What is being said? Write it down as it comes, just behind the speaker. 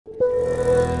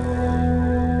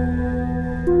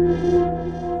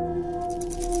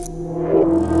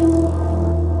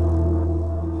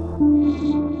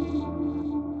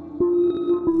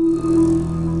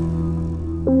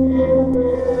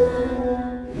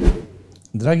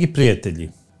Dragi prijatelji,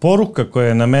 poruka koja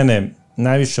je na mene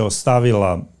najviše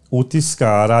ostavila utiska,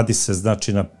 a radi se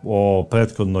znači o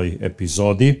prethodnoj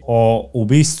epizodi, o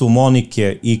ubistvu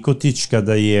Monike Ikotić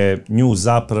kada je nju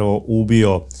zapravo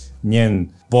ubio njen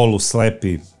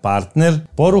poluslepi partner.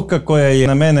 Poruka koja je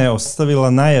na mene ostavila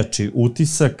najjači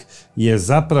utisak je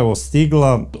zapravo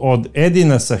stigla od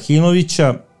Edina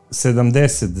Sahinovića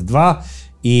 72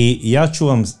 i ja ću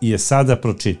vam je sada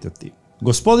pročitati.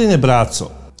 Gospodine Braco,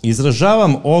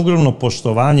 izražavam ogromno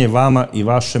poštovanje vama i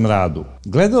vašem radu.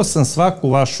 Gledao sam svaku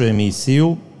vašu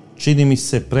emisiju, čini mi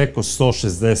se preko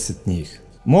 160 njih.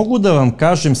 Mogu da vam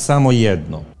kažem samo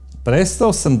jedno.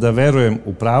 Prestao sam da verujem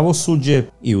u pravosuđe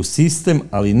i u sistem,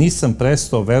 ali nisam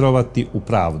prestao verovati u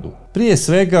pravdu. Prije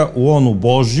svega u onu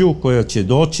Božju koja će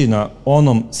doći na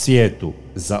onom svijetu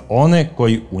za one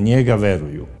koji u njega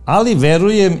veruju. Ali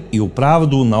verujem i u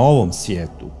pravdu na ovom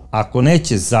svijetu. Ako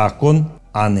neće zakon,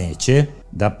 a neće,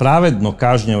 da pravedno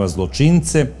kažnjava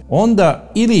zločince,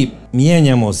 onda ili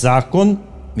mijenjamo zakon,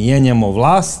 mijenjamo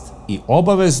vlast i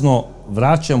obavezno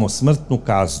vraćamo smrtnu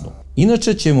kaznu.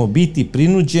 Inače ćemo biti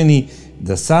prinuđeni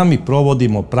da sami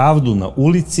provodimo pravdu na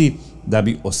ulici da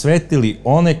bi osvetili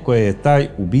one koje je taj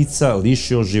ubica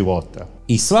lišio života.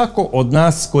 I svako od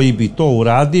nas koji bi to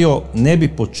uradio ne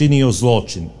bi počinio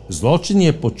zločin. Zločin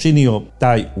je počinio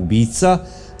taj ubica,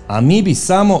 a mi bi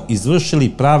samo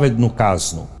izvršili pravednu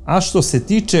kaznu. A što se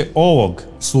tiče ovog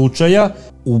slučaja,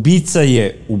 ubica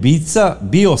je ubica,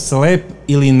 bio slep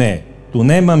ili ne. Tu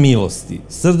nema milosti.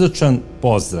 Srdačan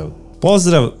pozdrav.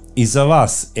 Pozdrav i za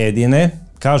vas, Edine.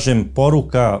 Kažem,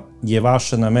 poruka je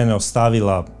vaša na mene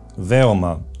ostavila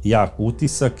veoma jak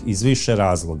utisak iz više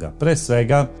razloga. Pre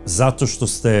svega, zato što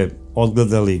ste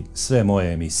odgledali sve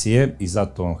moje emisije i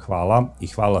zato vam hvala i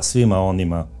hvala svima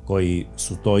onima koji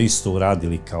su to isto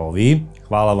uradili kao vi.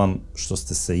 Hvala vam što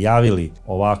ste se javili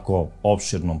ovako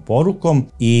opširnom porukom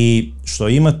i što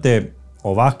imate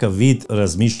ovakav vid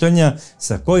razmišljanja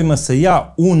sa kojima se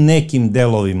ja u nekim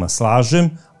delovima slažem,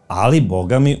 ali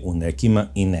Boga mi u nekima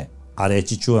i ne. A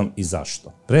reći ću vam i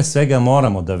zašto. Pre svega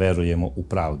moramo da verujemo u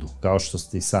pravdu, kao što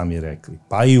ste i sami rekli,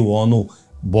 pa i u onu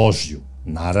Božju.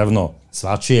 Naravno,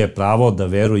 svačije je pravo da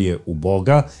veruje u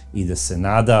Boga i da se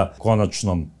nada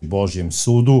konačnom Božjem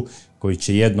sudu koji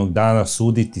će jednog dana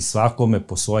suditi svakome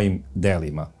po svojim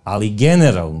delima. Ali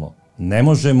generalno ne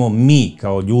možemo mi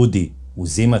kao ljudi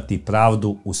uzimati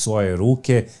pravdu u svoje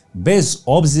ruke bez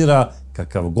obzira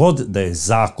kakav god da je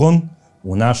zakon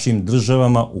u našim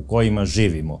državama u kojima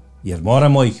živimo, jer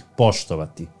moramo ih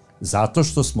poštovati, zato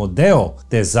što smo deo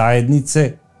te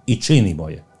zajednice i činimo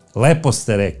je. Lepo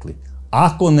ste rekli,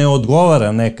 ako ne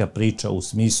odgovara neka priča u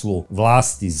smislu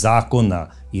vlasti,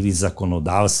 zakona ili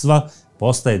zakonodavstva,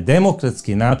 postaje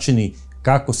demokratski načini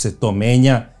kako se to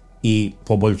menja i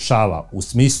poboljšava u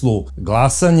smislu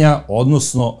glasanja,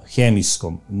 odnosno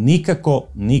hemijskom,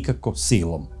 nikako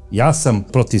silom. Ja sam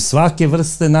protiv svake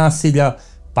vrste nasilja,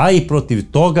 pa i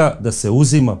protiv toga da se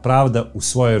uzima pravda u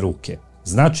svoje ruke.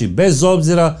 Znači, bez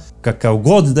obzira kakav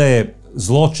god da je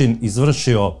zločin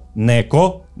izvršio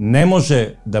neko, ne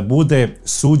može da bude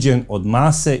suđen od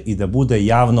mase i da bude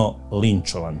javno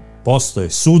linčovan. Postoje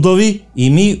sudovi i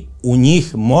mi u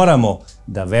njih moramo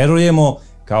da verujemo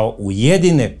kao u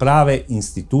jedine prave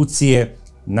institucije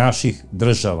naših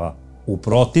država. U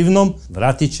protivnom,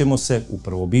 vratit ćemo se u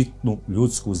prvobitnu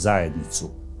ljudsku zajednicu,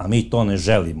 a mi to ne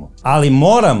želimo. Ali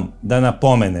moram da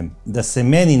napomenem da se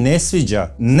meni ne sviđa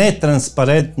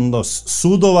netransparentnost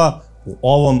sudova u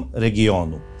ovom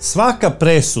regionu. Svaka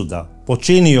presuda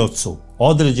počiniocu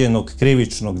određenog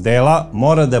krivičnog dela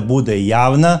mora da bude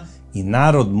javna i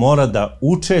narod mora da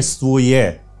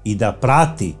učestvuje i da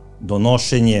prati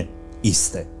donošenje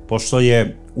iste. Pošto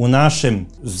je u našem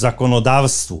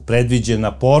zakonodavstvu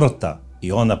predviđena porota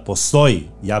i ona postoji,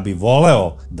 ja bih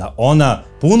voleo da ona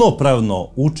punopravno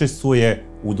učestvuje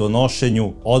u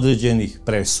donošenju određenih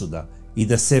presuda i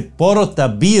da se porota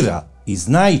bira iz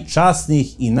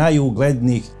najčasnijih i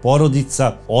najuglednijih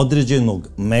porodica određenog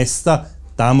mesta,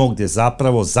 tamo gdje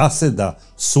zapravo zaseda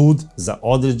sud za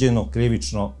određeno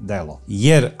krivično delo.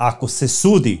 Jer ako se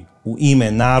sudi u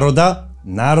ime naroda,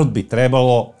 narod bi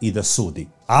trebalo i da sudi.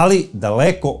 Ali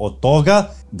daleko od toga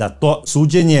da to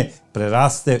suđenje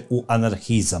preraste u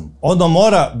anarhizam. Ono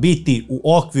mora biti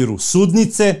u okviru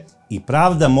sudnice i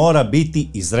pravda mora biti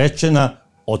izrečena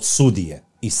od sudije.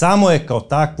 I samo je kao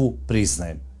takvu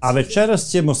priznajem. A večeras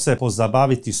ćemo se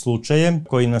pozabaviti slučajem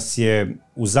koji nas je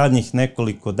u zadnjih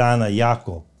nekoliko dana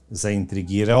jako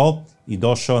zaintrigirao i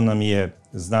došao nam je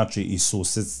znači iz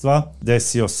susedstva.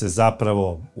 Desio se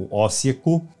zapravo u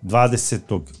Osijeku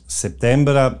 20.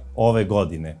 septembra ove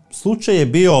godine. Slučaj je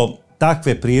bio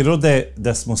takve prirode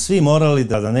da smo svi morali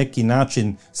da na neki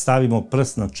način stavimo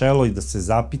prst na čelo i da se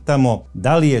zapitamo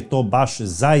da li je to baš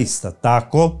zaista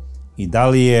tako i da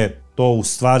li je to u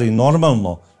stvari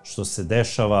normalno što se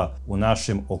dešava u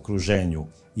našem okruženju.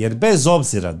 Jer bez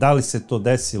obzira da li se to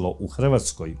desilo u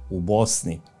Hrvatskoj, u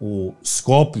Bosni, u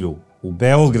Skoplju, u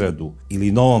Beogradu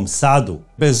ili Novom Sadu,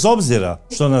 bez obzira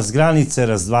što nas granice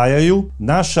razdvajaju,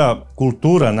 naša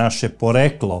kultura, naše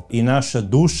poreklo i naša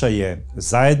duša je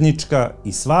zajednička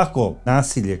i svako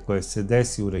nasilje koje se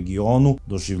desi u regionu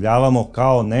doživljavamo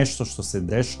kao nešto što se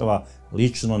dešava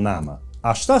lično nama.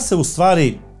 A šta se u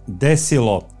stvari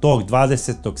desilo tog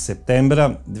 20.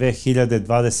 septembra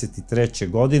 2023.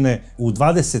 godine u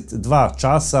 22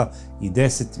 časa i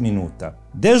 10 minuta?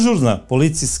 Dežurna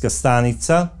policijska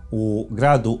stanica u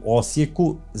gradu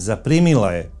Osijeku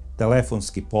zaprimila je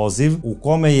telefonski poziv u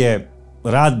kome je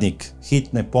radnik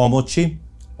hitne pomoći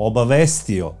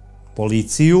obavestio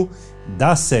policiju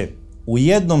da se u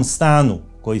jednom stanu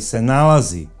koji se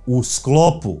nalazi u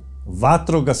sklopu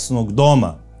vatrogasnog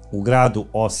doma u gradu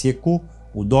Osijeku,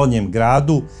 u Donjem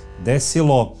gradu,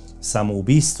 desilo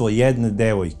samoubistvo jedne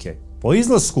devojke. Po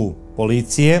izlasku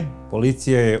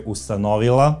policija je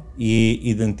ustanovila i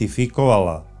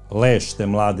identifikovala leš te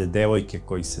mlade devojke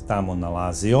koji se tamo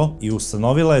nalazio i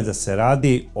ustanovila je da se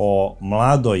radi o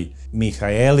mladoj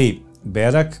Mihaeli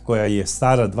Berak koja je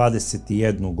stara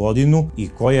 21 godinu i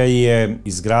koja je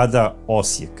iz grada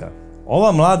Osijeka.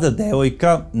 Ova mlada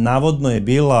devojka navodno je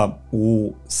bila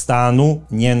u stanu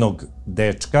njenog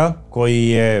dečka koji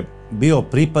je bio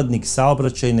pripadnik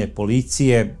saobraćajne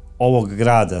policije ovog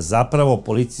grada, zapravo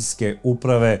policijske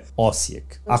uprave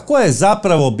Osijek. A ko je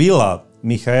zapravo bila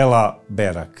Mihaela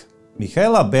Berak?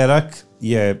 Mihaela Berak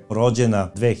je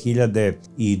rođena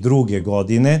 2002.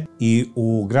 godine i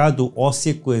u gradu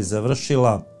Osijeku je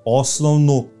završila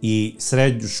osnovnu i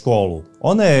srednju školu.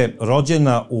 Ona je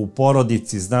rođena u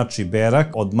porodici, znači Berak,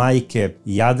 od majke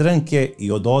Jadranke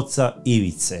i od oca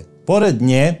Ivice. Pored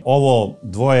nje, ovo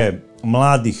dvoje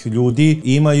mladih ljudi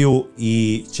imaju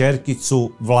i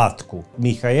ćerkicu Vlatku.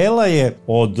 Mihaela je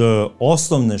od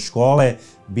osnovne škole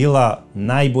bila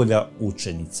najbolja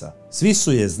učenica. Svi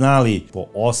su je znali po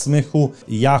osmehu,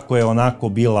 jako je onako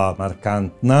bila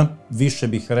markantna, više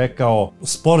bih rekao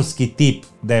sportski tip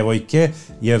devojke,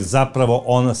 jer zapravo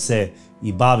ona se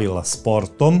i bavila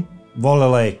sportom.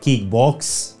 Volela je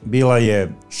kickboks, bila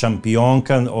je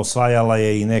šampionka, osvajala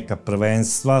je i neka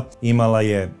prvenstva, imala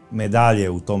je medalje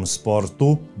u tom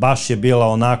sportu, baš je bila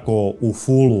onako u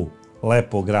fulu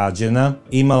lepo građena,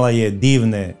 imala je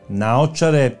divne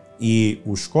naočare i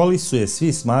u školi su je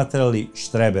svi smatrali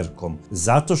štreberkom,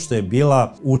 zato što je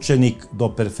bila učenik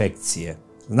do perfekcije.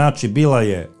 Znači, bila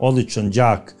je odličan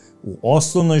đak u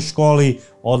osnovnoj školi,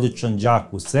 odličan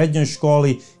đak u srednjoj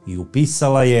školi i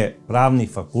upisala je pravni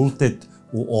fakultet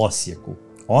u Osijeku.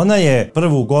 Ona je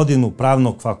prvu godinu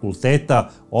pravnog fakulteta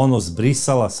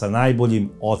zbrisala sa najboljim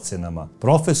ocenama.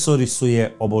 Profesori su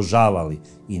je obožavali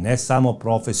i ne samo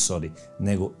profesori,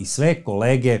 nego i sve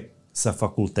kolege sa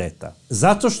fakulteta.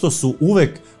 Zato što su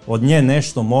uvek od nje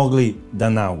nešto mogli da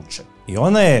nauče. I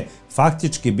ona je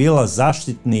faktički bila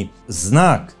zaštitni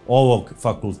znak ovog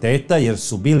fakulteta jer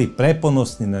su bili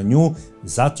preponosni na nju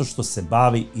zato što se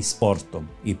bavi i sportom.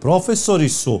 I profesori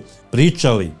su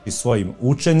pričali svojim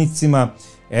učenicima,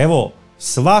 evo,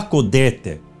 svako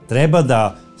dete treba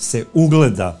da se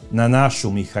ugleda na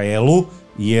našu Mihaelu,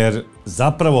 jer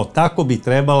zapravo tako bi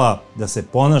trebala da se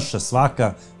ponaša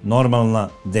svaka normalna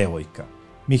devojka.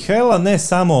 Mihaela ne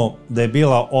samo da je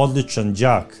bila odličan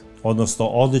đak, odnosno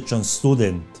odličan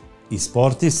student i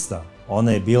sportista,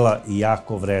 ona je bila i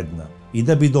jako vredna. I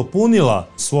da bi dopunila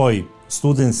svoj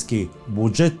studentski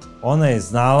budžet, ona je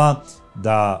znala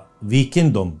da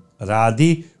vikendom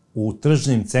radi u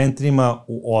tržnim centrima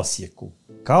u Osijeku,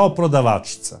 kao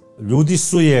prodavačica. Ljudi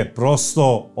su je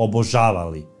prosto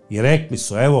obožavali i rekli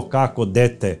su, evo kako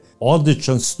dete,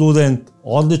 odličan student,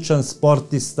 odličan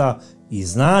sportista i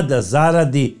zna da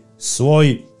zaradi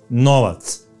svoj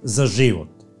novac za život.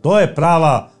 To je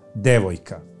prava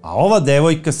devojka. A ova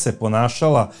devojka se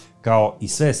ponašala kao i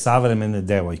sve savremene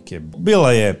devojke.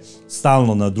 Bila je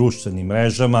stalno na društvenim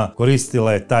mrežama,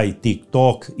 koristila je taj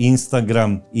TikTok,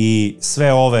 Instagram i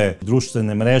sve ove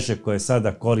društvene mreže koje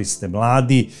sada koriste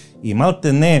mladi i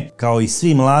malte ne, kao i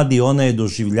svi mladi, ona je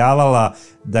doživljavala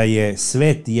da je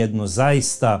svet jedno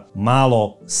zaista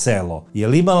malo selo,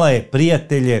 jer imala je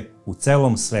prijatelje u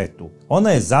celom svetu. Ona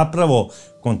je zapravo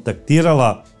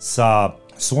kontaktirala sa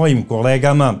svojim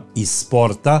kolegama iz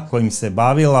sporta kojim se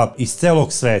bavila iz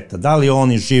celog sveta. Da li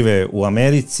oni žive u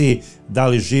Americi, da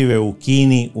li žive u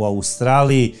Kini, u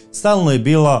Australiji, stalno je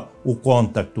bila u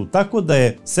kontaktu, tako da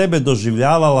je sebe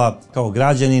doživljavala kao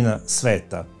građanina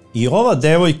sveta. I ova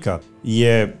devojka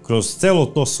je kroz celo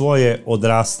to svoje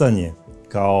odrastanje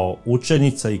kao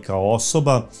učenica i kao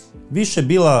osoba više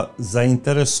bila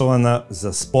zainteresovana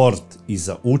za sport i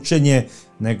za učenje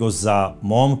nego za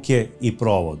momke i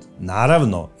provod.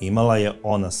 Naravno, imala je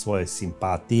ona svoje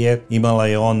simpatije, imala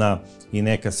je ona i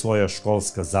neka svoja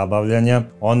školska zabavljanja.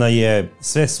 Ona je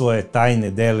sve svoje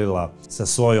tajne delila sa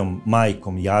svojom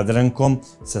majkom Jadrankom,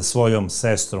 sa svojom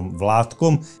sestrom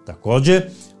Vlatkom. Takođe,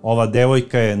 ova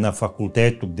devojka je na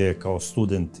fakultetu gde je kao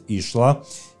student išla,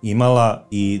 imala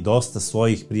i dosta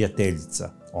svojih prijateljica.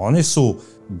 One su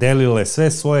delile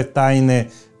sve svoje tajne,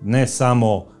 ne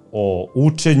samo o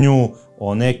učenju,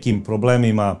 o nekim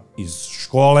problemima iz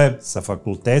škole, sa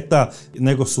fakulteta,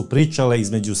 nego su pričale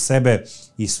između sebe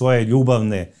i svoje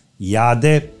ljubavne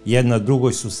jade, jedna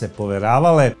drugoj su se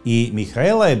poveravale i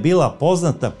Mihaela je bila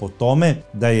poznata po tome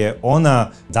da je ona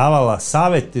davala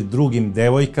savete drugim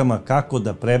devojkama kako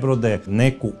da prebrode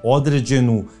neku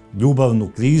određenu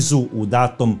ljubavnu krizu u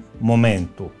datom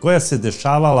momentu, koja se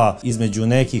dešavala između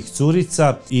nekih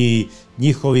curica i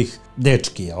njihovih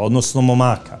dečkija, odnosno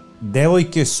momaka.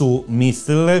 Devojke su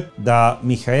mislile da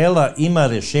Mihaela ima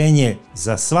rešenje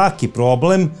za svaki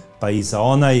problem, pa i za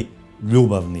onaj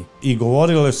ljubavni. I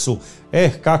govorile su,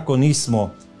 kako nismo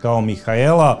kao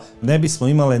Mihaela, ne bismo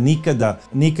imale nikada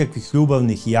nikakvih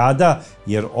ljubavnih jada,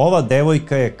 jer ova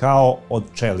devojka je kao od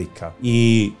čelika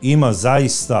i ima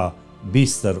zaista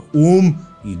bistar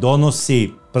i donosi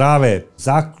prave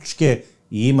zaključke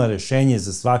i ima rešenje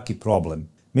za svaki problem.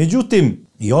 Međutim,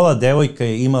 i ova devojka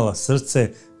je imala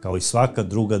srce kao i svaka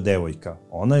druga devojka.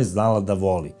 Ona je znala da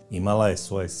voli, imala je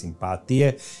svoje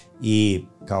simpatije i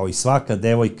kao i svaka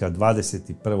devojka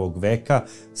 21. veka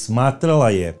smatrala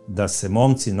je da se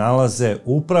momci nalaze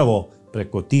upravo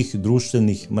preko tih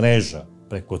društvenih mreža,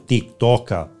 preko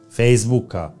TikToka,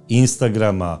 Facebooka,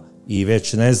 Instagrama i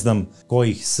već ne znam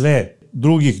kojih sve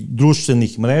drugih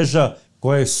društvenih mreža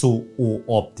koje su u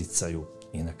opticaju.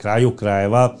 I na kraju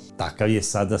krajeva takav je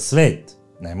sada svet.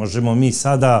 Ne možemo mi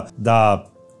sada da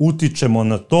utičemo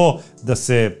na to da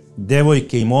se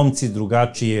devojke i momci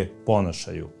drugačije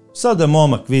ponašaju. Sada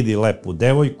momak vidi lepu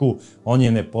devojku, on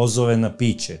je ne pozove na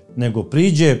piće, nego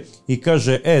priđe i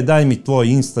kaže, daj mi tvoj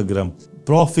Instagram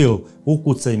profil,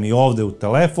 ukucaj mi ovde u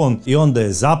telefon i onda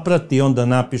je zaprati i onda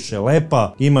napiše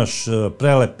lepa, imaš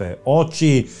prelepe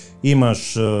oči,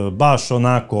 imaš baš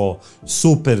onako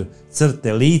super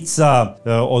crte lica,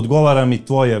 odgovara mi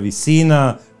tvoja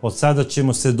visina, od sada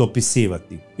ćemo se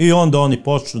dopisivati. I onda oni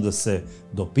počnu da se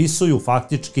dopisuju,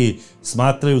 faktički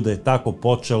smatraju da je tako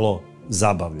počelo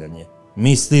zabavljanje.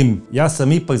 Mislim, ja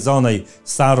sam ipak za onaj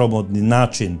staromodni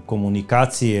način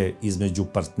komunikacije između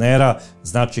partnera,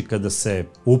 znači kada se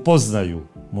upoznaju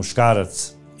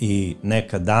muškarac i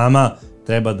neka dama,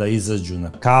 treba da izađu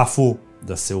na kafu,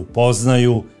 da se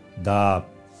upoznaju, da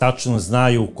tačno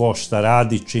znaju ko šta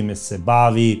radi, čime se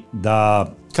bavi,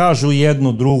 da kažu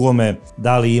jedno drugome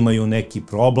da li imaju neki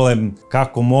problem,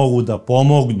 kako mogu da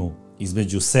pomognu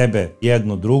između sebe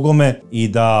jedno drugome i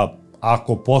da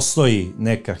ako postoji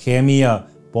neka hemija,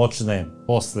 počne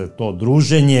posle to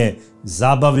druženje,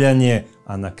 zabavljanje,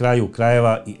 a na kraju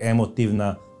krajeva i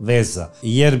emotivna veza.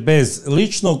 Jer bez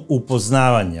ličnog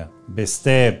upoznavanja, bez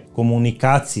te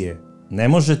komunikacije, ne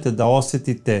možete da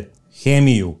osetite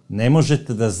hemiju, ne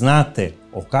možete da znate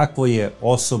o kakvoj je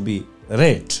osobi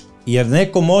reč. Jer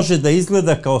neko može da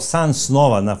izgleda kao san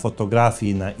snova na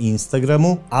fotografiji na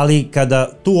Instagramu, ali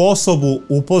kada tu osobu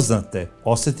upoznate,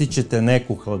 osetit ćete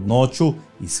neku hladnoću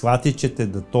i shvatit ćete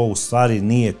da to u stvari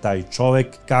nije taj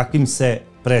čovek kakvim se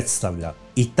predstavlja.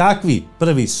 I takvi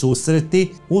prvi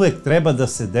susreti uvek treba da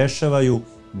se dešavaju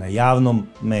na javnom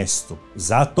mestu.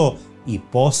 Zato i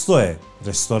postoje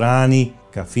restorani,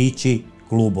 kafići,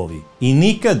 klubovi. I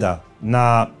nikada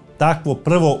na takvo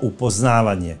prvo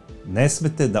upoznavanje ne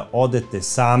smete da odete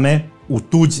same u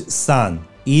tuđ stan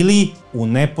ili u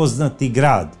nepoznati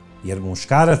grad, jer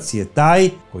muškarac je taj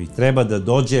koji treba da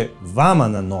dođe vama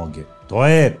na noge. To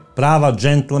je prava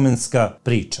džentlmenska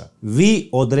priča. Vi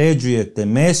određujete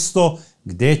mesto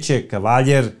gde će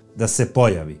kavaljer da se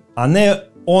pojavi, a ne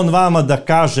on vama da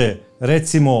kaže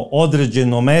recimo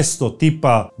određeno mesto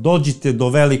tipa dođite do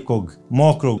velikog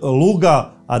mokrog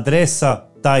luga, adresa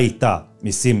ta i ta.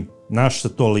 Mislim, na šta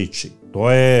to liči?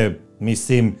 To je,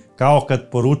 mislim, kao kad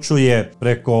poručuje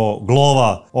preko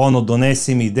glova ono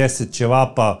donesi mi 10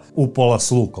 ćevapa upola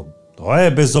s lukom. To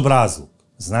je bezobrazluk.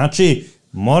 Znači,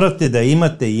 morate da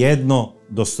imate jedno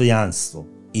dostojanstvo.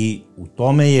 I u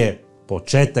tome je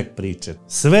početak priče.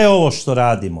 Sve ovo što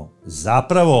radimo,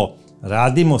 zapravo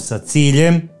radimo sa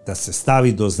ciljem da se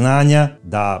stavi do znanja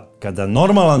da kada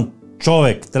normalan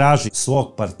čovek traži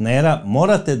svog partnera,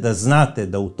 morate da znate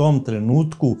da u tom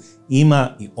trenutku ima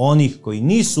i onih koji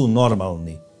nisu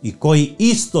normalni i koji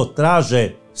isto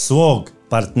traže svog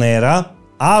partnera,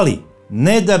 ali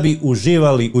ne da bi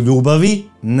uživali u ljubavi,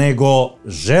 nego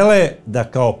žele da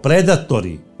kao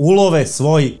predatori ulove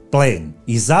svoj plen.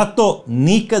 I zato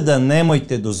nikada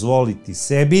nemojte dozvoliti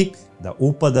sebi da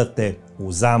upadate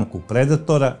u zamku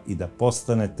predatora i da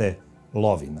postanete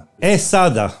lovina.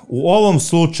 Sada, u ovom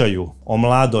slučaju o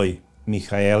mladoj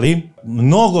Mihaeli,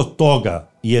 mnogo toga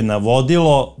je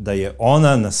navodilo da je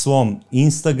ona na svom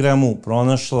Instagramu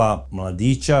pronašla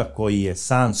mladića koji je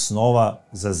san snova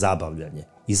za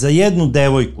zabavljanje. I za jednu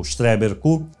devojku,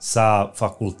 štreberku sa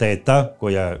fakulteta,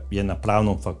 koja je na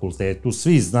pravnom fakultetu,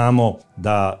 svi znamo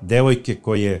da devojke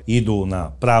koje idu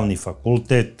na pravni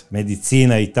fakultet,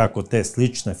 medicina i tako te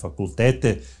slične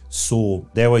fakultete, su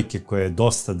devojke koje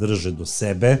dosta drže do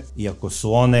sebe, iako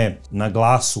su one na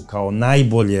glasu kao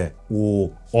najbolje u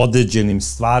određenim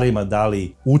stvarima, da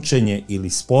li učenje ili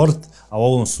sport, a u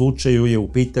ovom slučaju je u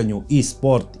pitanju i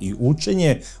sport i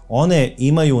učenje, one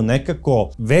imaju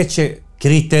nekako veće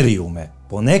kriterijume.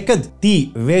 Ponekad ti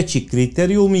veći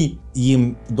kriterijumi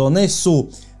im donesu,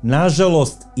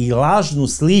 nažalost, i lažnu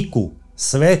sliku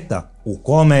sveta u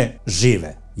kome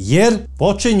žive. Jer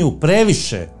počinju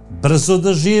previše brzo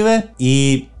da žive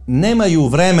i nemaju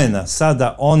vremena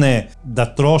sada one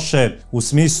da troše u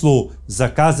smislu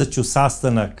zakazat ću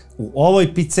sastanak u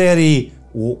ovoj pizzeriji,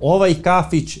 u ovaj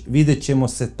kafić, vidjet ćemo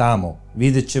se tamo,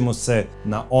 vidjet ćemo se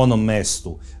na onom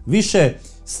mestu. Više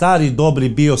stari dobri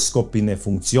bioskopi ne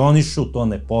funkcionišu, to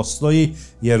ne postoji,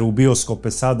 jer u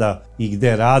bioskope sada i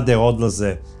gde rade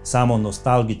odlaze samo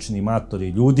nostalgični matori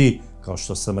ljudi, kao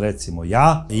što sam recimo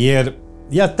ja, jer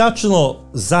ja tačno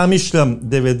zamišljam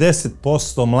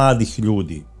 90% mladih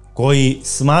ljudi koji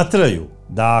smatraju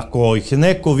da ako ih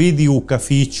neko vidi u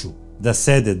kafiću da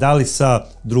sede, da li sa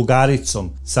drugaricom,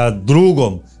 sa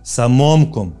drugom, sa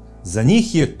momkom, za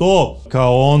njih je to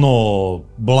kao ono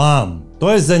blam,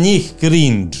 to je za njih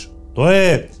cringe, to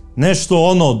je nešto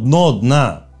ono dno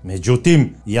dna.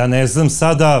 Međutim, ja ne znam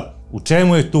sada u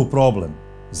čemu je tu problem.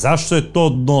 Zašto je to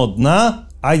dno dna?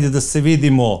 Ajde da se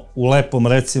vidimo u lepom,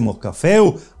 recimo,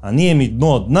 kafeu, a nije mi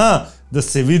dno dna da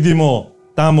se vidimo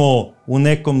tamo u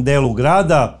nekom delu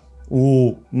grada,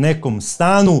 u nekom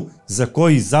stanu za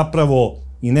koji zapravo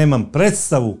i nemam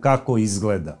predstavu kako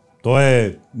izgleda. To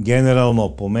je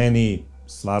generalno po meni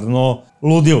stvarno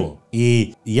ludilo.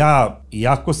 I ja,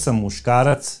 iako sam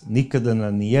muškarac, nikada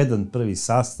na nijedan prvi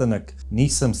sastanak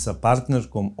nisam sa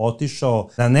partnerkom otišao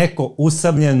na neko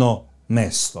usamljeno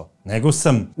mesto, nego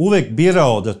sam uvek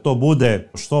birao da to bude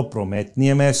što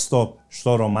prometnije mesto,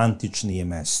 što romantičnije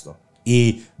mesto.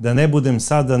 I da ne budem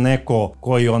sada neko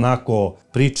koji onako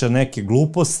priča neke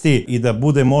gluposti i da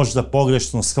bude možda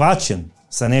pogrešno shvaćen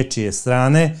sa nečije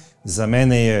strane, za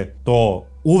mene je to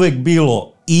uvek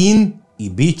bilo in i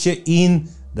bit će in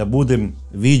da budem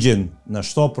viđen na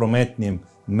što prometnijem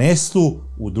mestu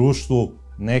u društvu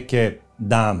neke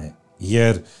dame.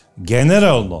 Jer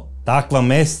generalno takva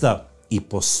mesta i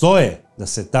postoje da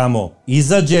se tamo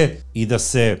izađe i da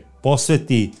se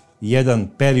posveti jedan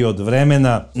period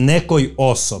vremena nekoj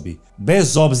osobi,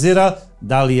 bez obzira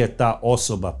da li je ta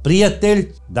osoba prijatelj,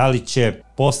 da li će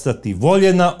postati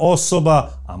voljena osoba,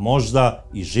 a možda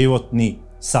i životni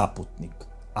saputnik.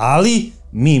 Ali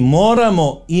mi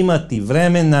moramo imati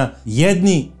vremena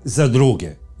jedni za druge,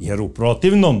 jer u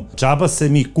protivnom džaba se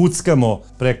mi kuckamo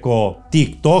preko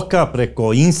TikToka,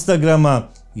 preko Instagrama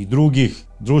i drugih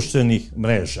društvenih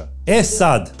mreža.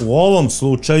 Sad, u ovom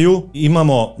slučaju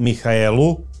imamo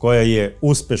Mihaelu, koja je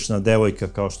uspešna devojka,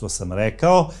 kao što sam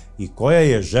rekao, i koja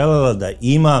je želela da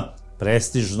ima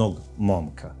prestižnog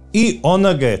momka. I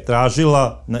ona ga je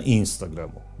tražila na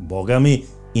Instagramu. Boga mi,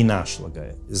 i našla ga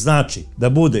je. Znači, da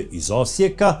bude iz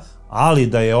Osijeka, ali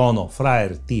da je ono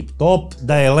frajer tip top,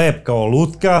 da je lep kao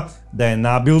lutka, da je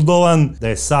nabildovan, da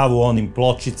je sav u onim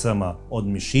pločicama od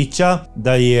mišića,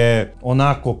 da je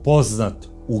onako poznat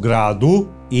u gradu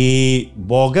i,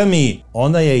 boga mi,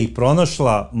 ona je i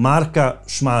pronašla Marka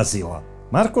Šmazila.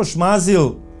 Marko Šmazil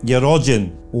je rođen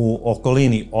u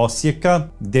okolini Osijeka,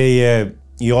 gde je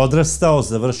i odrastao,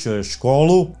 završio je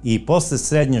školu i posle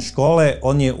srednje škole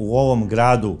on je u ovom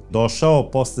gradu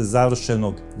došao posle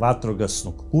završenog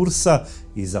vatrogasnog kursa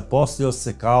i zaposlio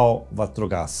se kao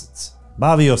vatrogasac.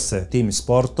 Bavio se tim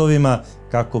sportovima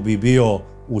kako bi bio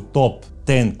u top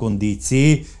 10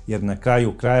 kondiciji, jer na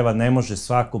kraju krajeva ne može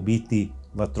svako biti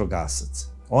vatrogasac.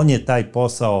 On je taj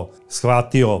posao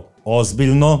shvatio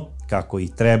ozbiljno, kako i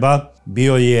treba.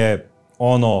 Bio je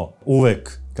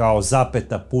uvek kao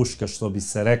zapeta puška, što bi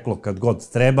se reklo, kad god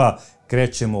treba,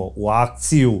 krećemo u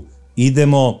akciju,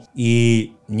 idemo,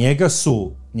 i njega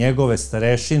su njegove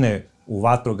starešine u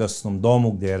vatrogasnom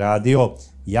domu gde je radio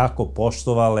jako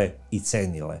poštovale i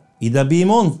cenile. I da bi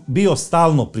im on bio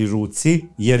stalno pri ruci,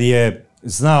 jer je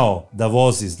znao da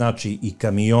vozi, znači, i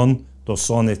kamion, to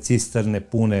su one cisterne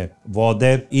pune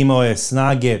vode, imao je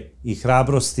snage i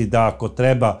hrabrosti da ako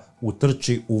treba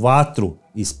utrči u vatru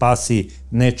i spasi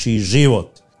nečiji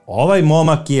život. Ovaj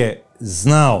momak je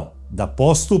znao da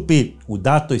postupi u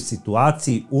datoj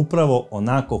situaciji upravo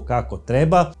onako kako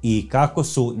treba i kako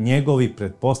su njegovi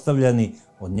pretpostavljani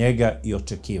od njega i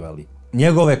očekivali.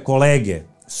 Njegove kolege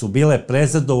su bile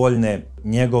prezadovoljne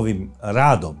njegovim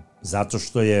radom, zato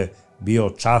što je bio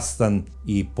častan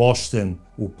i pošten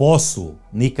u poslu,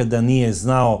 nikada nije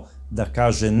znao da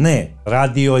kaže ne.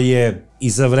 Radio je i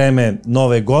za vreme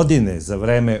Nove godine, za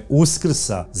vreme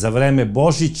Uskrsa, za vreme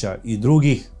Božića i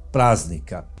drugih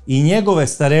praznika. I njegove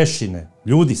starešine,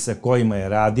 ljudi sa kojima je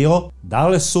radio,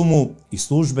 dale su mu i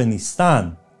službeni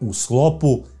stan u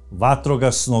sklopu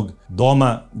vatrogasnog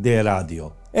doma gde je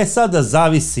radio. Sada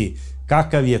zavisi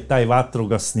kakav je taj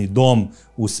vatrogasni dom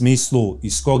u smislu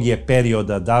iz kog je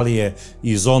perioda, da li je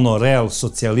iz real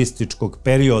socijalističkog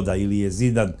perioda ili je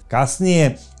zidan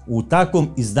kasnije. U takvom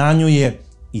izdanju je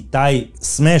i taj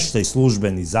smeštaj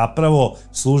službeni, zapravo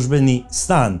službeni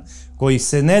stan, koji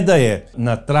se ne daje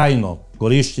na trajno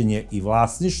korišćenje i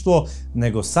vlasništvo,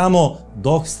 nego samo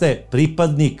dok ste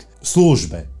pripadnik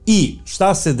službe. I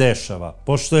šta se dešava?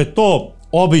 Pošto je to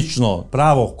obično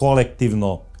pravo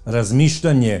kolektivno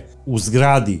razmišljanje u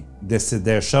zgradi gde se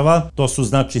dešava, to su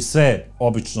znači sve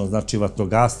obično znači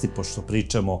vatrogasci, pošto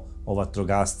pričamo o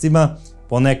vatrogascima,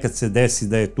 ponekad se desi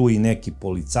da je tu i neki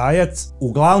policajac,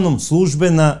 uglavnom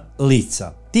službena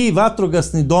lica. Ti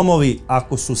vatrogasni domovi,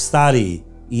 ako su stariji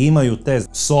i imaju te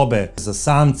sobe za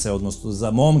samce, odnosno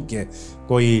za momke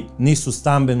koji nisu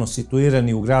stambeno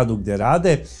situirani u gradu gde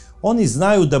rade, oni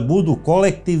znaju da budu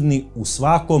kolektivni u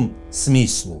svakom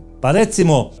smislu. Pa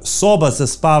recimo, soba za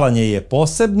spavanje je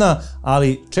posebna,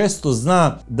 ali često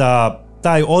zna da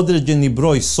taj određeni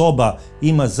broj soba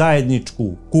ima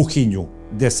zajedničku kuhinju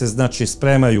gde se znači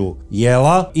spremaju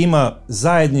jela, ima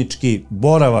zajednički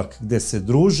boravak gde se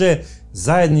druže,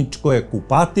 zajedničko je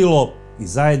kupatilo i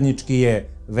zajednički je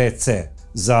WC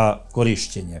za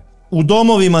korišćenje. U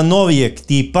domovima novijeg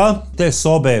tipa te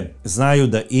sobe znaju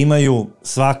da imaju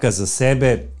svaka za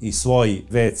sebe i svoj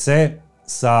WC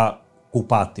sa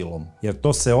kupatilom, jer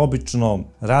to se obično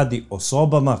radi o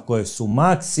sobama koje su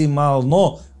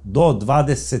maksimalno do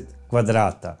 20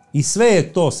 kvadrata. I sve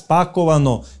je to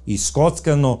spakovano i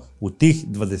skockano u tih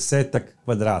 20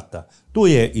 kvadrata. Tu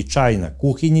je i čajna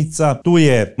kuhinjica, tu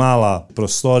je mala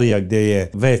prostorija gde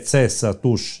je WC sa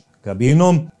tuš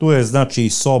kabinom, tu je znači i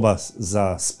soba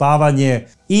za spavanje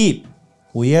i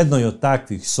u jednoj od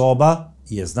takvih soba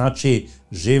je znači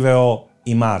živeo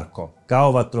i Marko,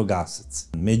 kao vatrogasac.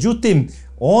 Međutim,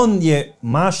 on je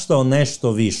maštao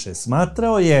nešto više.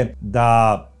 Smatrao je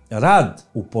da rad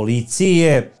u policiji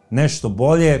je nešto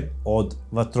bolje od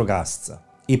vatrogasca.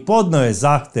 I podneo je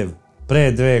zahtev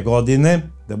pre 2 godine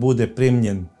da bude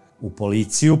primljen u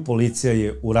policiju. Policija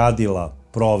je uradila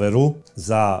proveru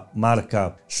za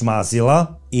Marka Šmazila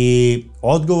i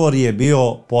odgovor je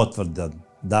bio potvrdan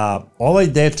da ovaj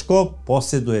dečko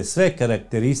posjeduje sve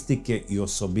karakteristike i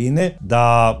osobine,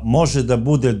 da može da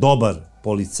bude dobar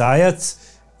policajac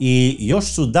i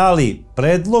još su dali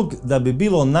predlog da bi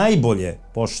bilo najbolje,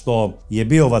 pošto je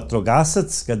bio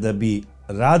vatrogasac, kada bi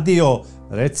radio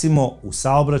recimo u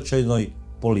saobraćajnoj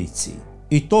policiji.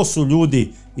 I to su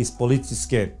ljudi iz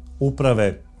policijske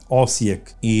uprave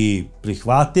Osijek i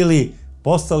prihvatili.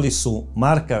 Poslali su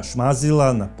Marka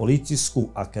Šmazila na policijsku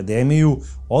akademiju,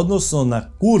 odnosno na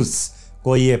kurs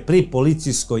koji je pri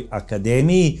policijskoj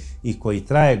akademiji i koji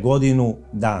traje godinu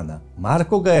dana.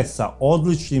 Marko ga je sa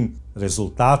odličnim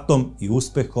rezultatom i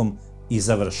uspehom i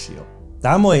završio.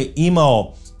 Tamo je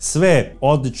imao sve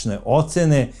odlične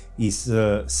ocene iz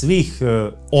svih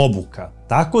obuka.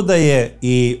 Tako da je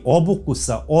i obuku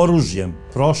sa oružjem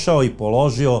prošao i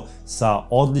položio sa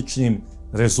odličnim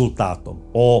rezultatom.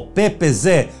 O PPZ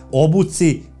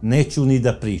obuci neću ni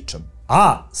da pričam.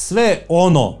 A sve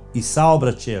ono iz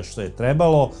saobraćaja što je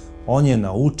trebalo, on je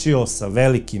naučio sa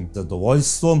velikim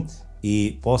zadovoljstvom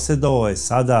i posjedovao je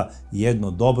sada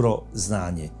jedno dobro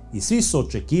znanje. I svi su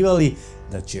očekivali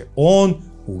da će on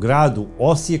u gradu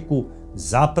Osijeku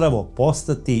zapravo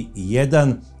postati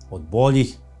jedan od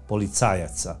boljih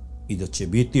policajaca. i da će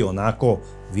biti onako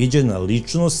viđena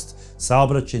ličnost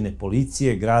saobraćajne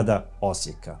policije grada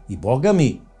Osijeka. I boga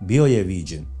mi, bio je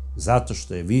viđen, zato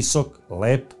što je visok,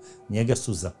 lep, njega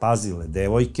su zapazile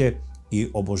devojke i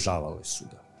obožavale su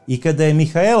ga. I kada je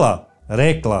Mihaela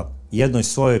rekla jednoj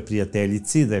svojoj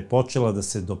prijateljici da je počela da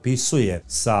se dopisuje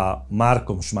sa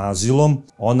Markom Šmazilom,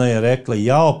 ona je rekla,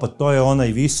 jao, pa to je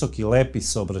onaj visoki, lepi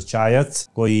saobraćajac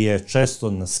koji je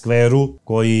često na skveru,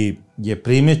 koji je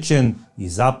primećen i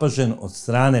zapažen od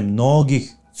strane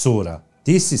mnogih cura.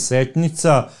 Ti si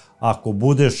sretnica ako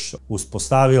budeš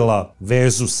uspostavila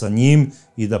vezu sa njim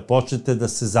i da počnete da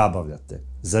se zabavljate.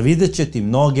 Zavidjet će ti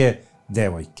mnoge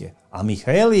devojke. A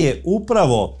Mihaeli je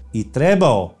upravo i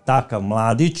trebao takav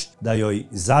mladić da joj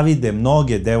zavide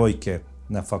mnoge devojke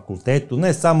na fakultetu,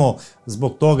 ne samo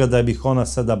zbog toga da bih ona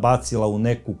sada bacila u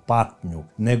neku patnju,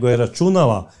 nego je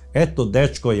računala, eto,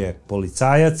 dečko je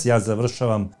policajac, ja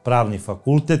završavam pravni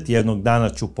fakultet, jednog dana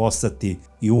ću postati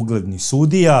i ugledni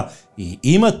sudija i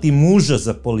imati muža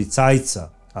za policajca,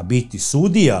 a biti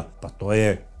sudija, pa to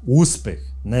je uspeh.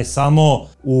 Ne samo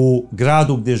u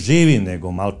gradu gde živi,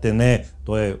 nego maltene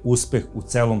to je uspeh u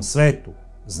celom svetu.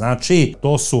 Znači,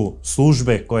 to su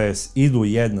službe koje idu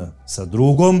jedna sa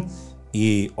drugom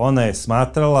i ona je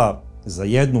smatrala za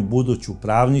jednu buduću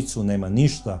pravnicu nema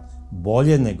ništa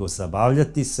bolje nego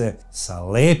zabavljati se sa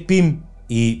lepim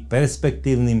i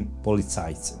perspektivnim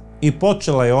policajcem. I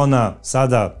počela je ona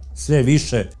sada sve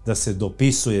više da se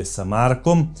dopisuje sa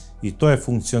Markom i to je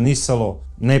funkcionisalo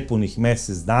nepunih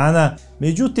mjesec dana.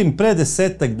 Međutim, pre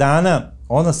 10-ak dana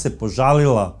ona se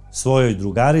požalila svojoj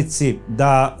drugarici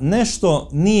da nešto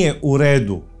nije u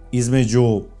redu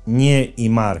između nje i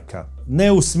Marka.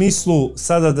 Ne u smislu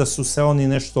sada da su se oni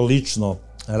nešto lično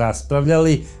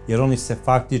raspravljali, jer oni se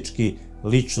faktički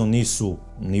lično nisu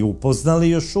ni upoznali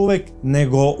još uvek,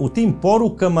 nego u tim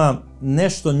porukama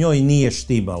nešto njoj nije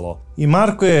štimalo. I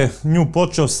Marko je nju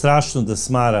počeo strašno da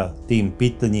smara tim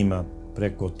pitanjima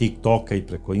preko TikToka i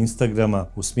preko Instagrama,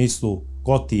 u smislu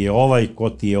ko ti je ovaj, ko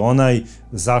ti je onaj,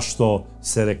 zašto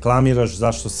se reklamiraš,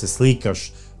 zašto se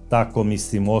slikaš tako,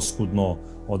 mislim, oskudno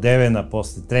odevena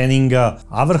posle treninga.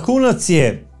 A vrhunac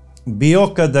je bio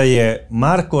kada je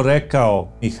Marko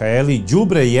rekao Mihaeli,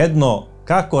 đubre jedno,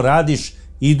 kako radiš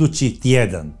idući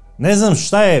tjedan. Ne znam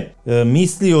šta je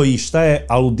mislio i šta je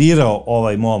aludirao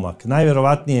ovaj momak.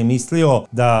 Najverovatnije je mislio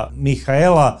da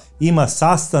Mihaela ima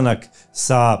sastanak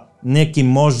sa nekim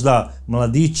možda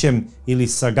mladićem ili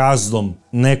sa gazdom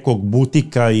nekog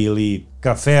butika ili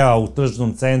kafea u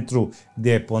tržnom centru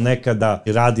gdje je ponekada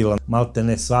radila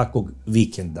maltene svakog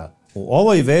vikenda. U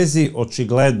ovoj vezi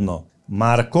očigledno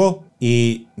Marko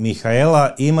i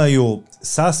Mihaela imaju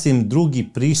sasvim drugi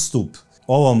pristup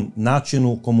ovom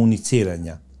načinu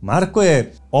komuniciranja. Marko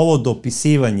je ovo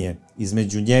dopisivanje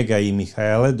između njega i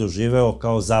Mihaele doživeo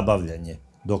kao zabavljanje,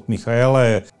 dok Mihaela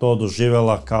je to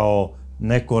doživela kao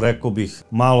neko, rekao bih,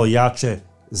 malo jače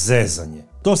zezanje.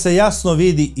 To se jasno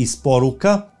vidi iz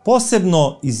poruka,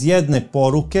 posebno iz jedne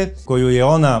poruke koju je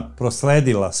ona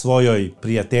prosledila svojoj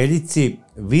prijateljici.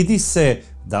 Vidi se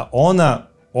da ona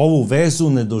ovu vezu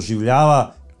ne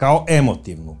doživljava kao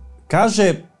emotivnu.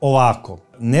 Kaže ovako,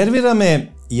 nervira me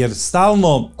jer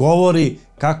stalno govori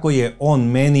kako je on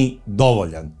meni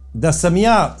dovoljan. Da sam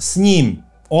ja s njim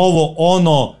ovo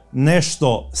ono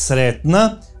nešto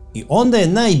sretna i onda je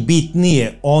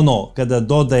najbitnije ono kada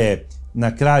dodaje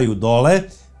na kraju dole,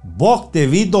 Bog te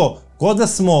vido ko da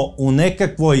smo u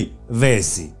nekakvoj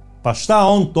vezi. Pa šta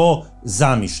on to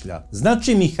zamišlja?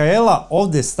 Znači Mihaela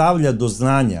ovdje stavlja do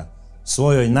znanja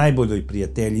svojoj najboljoj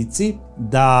prijateljici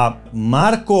da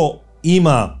Marko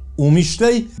ima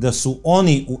umišljaj, da su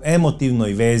oni u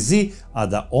emotivnoj vezi, a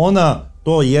da ona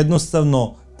to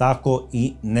jednostavno tako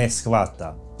i ne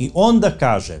shvata. I onda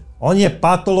kaže, on je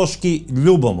patološki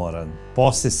ljubomoran,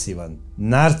 posesivan,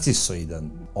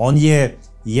 narcisoidan, on je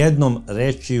jednom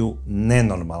rečju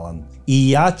nenormalan i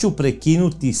ja ću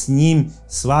prekinuti s njim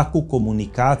svaku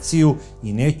komunikaciju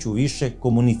i neću više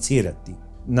komunicirati.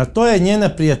 Na to je njena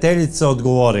prijateljica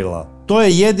odgovorila, to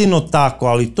je jedino tako,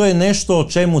 ali to je nešto o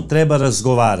čemu treba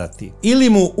razgovarati. Ili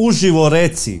mu uživo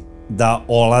reci da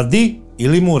oladi,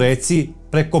 ili mu reci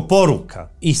preko poruka.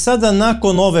 I sada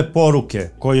nakon ove poruke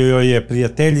koju joj je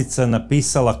prijateljica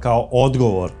napisala kao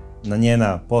odgovor na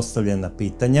njena postavljena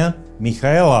pitanja,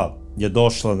 Mihaela je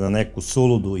došla na neku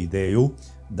suludu ideju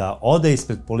da ode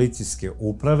ispred policijske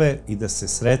uprave i da se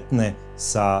sretne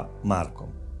sa Markom.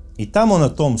 I tamo na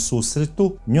tom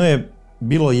susretu njoj je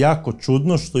bilo jako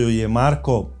čudno što ju je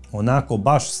Marko onako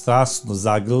baš strasno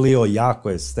zagrlio, jako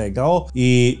je stegao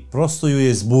i prosto ju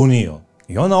je zbunio.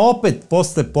 I ona opet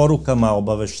posle porukama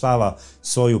obaveštava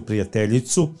svoju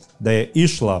prijateljicu da je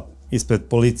išla ispred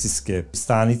policijske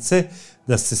stanice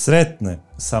da se sretne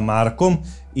sa Markom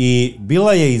i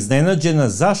bila je iznenađena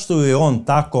zašto ju je on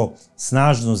tako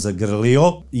snažno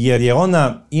zagrlio, jer je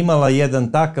ona imala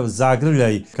jedan takav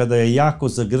zagrljaj kada je jako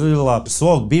zagrlila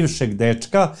svog bivšeg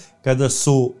dečka kada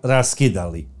su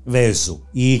raskidali vezu.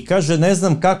 I kaže, ne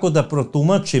znam kako da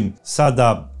protumačim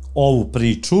sada ovu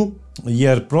priču,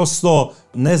 jer prosto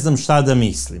ne znam šta da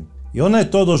mislim. I ona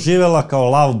je to doživjela kao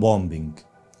love bombing.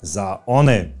 Za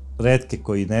one retke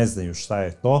koji ne znaju šta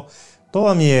je to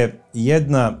vam je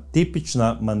jedna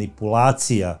tipična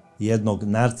manipulacija jednog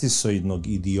narcisoidnog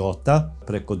idiota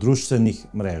preko društvenih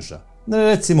mreža.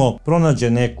 Recimo, pronađe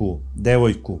neku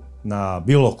devojku na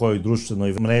bilo kojoj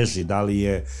društvenoj mreži, da li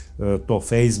je to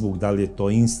Facebook, da li je to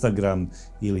Instagram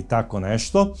ili tako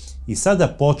nešto, i sada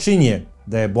počinje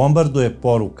da je bombarduje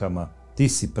porukama. Ti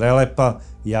si prelepa,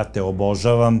 ja te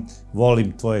obožavam,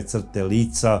 volim tvoje crte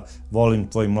lica, volim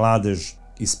tvoj mladež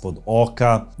ispod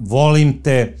oka, volim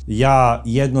te, ja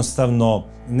jednostavno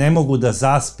ne mogu da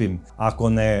zaspim ako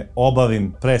ne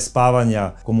obavim pre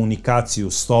spavanja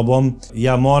komunikaciju s tobom,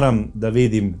 ja moram da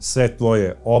vidim sve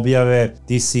tvoje objave,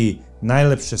 ti si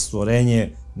najlepše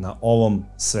stvorenje na ovom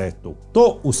svetu.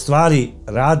 To u stvari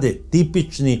rade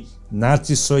tipični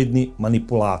narcisoidni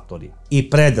manipulatori i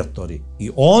predatori.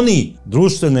 I oni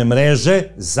društvene mreže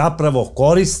zapravo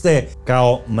koriste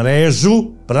kao mrežu,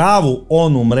 pravu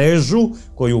onu mrežu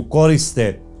koju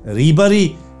koriste ribari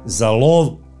za lov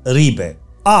ribe.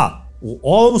 A u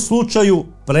ovom slučaju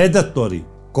predatori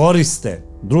koriste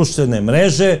društvene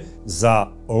mreže za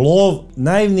lov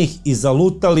naivnih i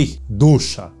zalutalih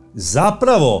duša.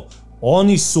 Zapravo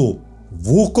oni su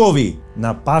vukovi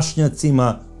na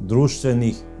pašnjacima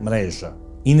društvenih mreža.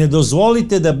 I ne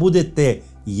dozvolite da budete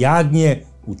jagnje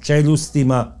u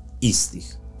čeljustima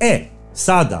istih.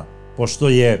 Sada, pošto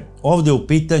je ovde u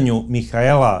pitanju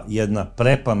Mihaela jedna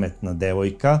prepametna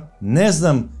devojka, ne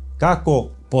znam kako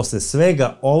posle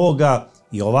svega ovoga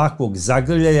i ovakvog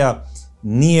zagrljaja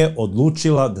nije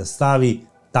odlučila da stavi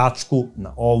tačku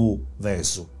na ovu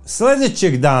vezu.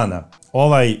 Sledećeg dana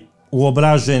ovaj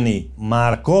uobraženi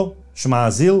Marko,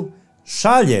 Šmazil,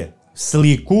 šalje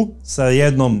sliku sa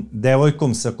jednom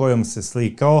devojkom sa kojom se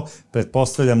slikao,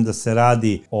 pretpostavljam da se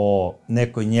radi o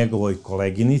nekoj njegovoj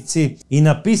koleginici, i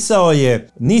napisao je: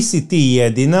 nisi ti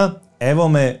jedina, evo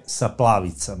me sa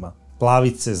plavicama.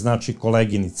 Plavice znači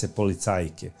koleginice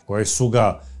policajke, koje su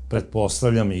ga,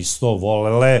 pretpostavljam, isto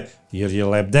volele, jer je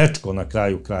lep dečko na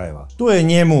kraju krajeva. Tu je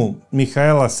njemu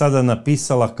Mihaela sada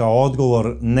napisala kao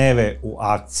odgovor: neve u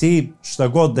akciji. Šta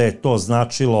god da je to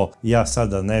značilo, ja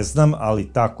sada ne znam,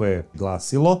 ali tako je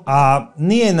glasilo. A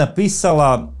nije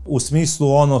napisala u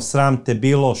smislu ono: sram te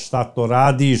bilo, šta to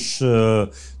radiš,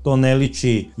 to ne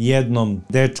liči jednom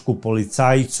dečku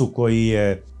policajcu koji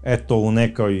je eto u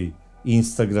nekoj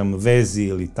Instagram vezi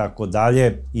ili tako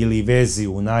dalje, ili vezi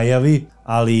u najavi,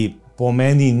 ali po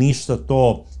meni ništa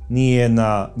to nije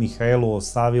na Mihaelu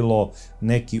ostavilo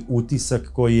neki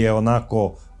utisak koji je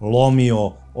onako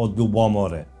lomio od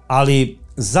ljubomore. Ali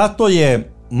zato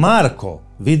je Marko,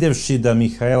 videvši da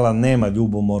Mihaela nema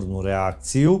ljubomornu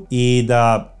reakciju i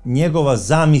da njegova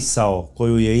zamisao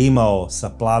koju je imao sa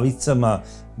plavicama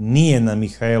nije na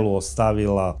Mihaelu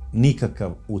ostavila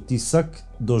nikakav utisak,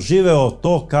 doživeo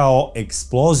to kao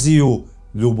eksploziju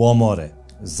ljubomore.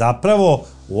 Zapravo,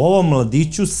 u ovom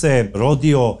mladiću se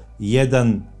rodio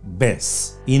jedan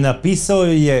bes i napisao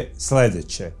je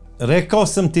sledeće: rekao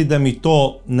sam ti da mi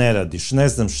to ne radiš. Ne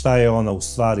znam šta je ona u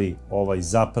stvari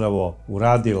zapravo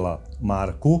uradila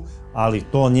Marku, ali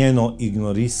to njeno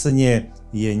ignorisanje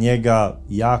je njega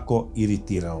jako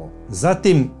iritiralo.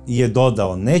 Zatim je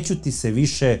dodao: neću ti se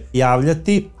više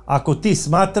javljati ako ti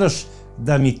smatraš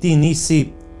da mi ti nisi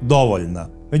dovoljna.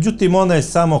 Međutim, ona je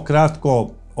samo kratko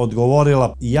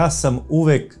odgovorila: ja sam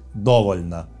uvek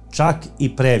dovoljna, čak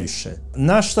i previše.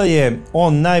 Na šta je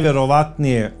on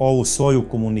najverovatnije ovu svoju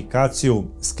komunikaciju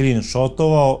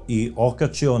screenshotovao i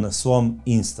okačio na svom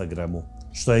Instagramu,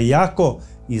 što je jako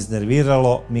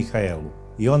iznerviralo Mihaelu.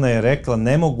 I ona je rekla: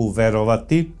 ne mogu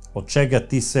verovati od čega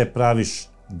ti sve praviš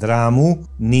dramu,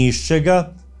 ni iz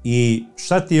čega, i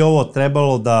šta ti je ovo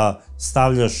trebalo da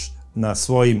stavljaš na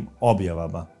svojim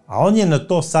objavama. A on je na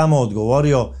to samo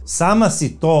odgovorio: sama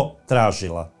si to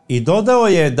tražila. I dodao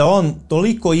je da on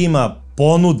toliko ima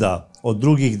ponuda od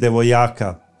drugih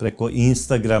devojaka preko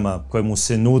Instagrama koje mu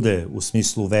se nude u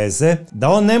smislu veze, da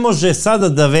on ne može sada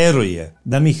da veruje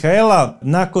da Mihaela,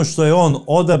 nakon što je on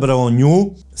odabrao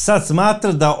nju, sad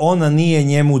smatra da ona nije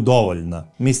njemu dovoljna.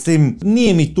 Mislim,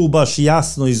 nije mi tu baš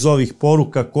jasno iz ovih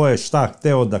poruka ko je šta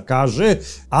hteo da kaže,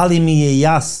 ali mi je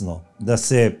jasno da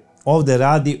se ovde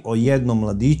radi o jednom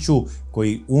mladiću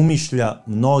koji umišlja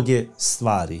mnoge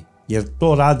stvari. Jer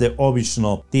to rade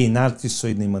obično ti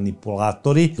narcisoidni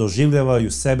manipulatori,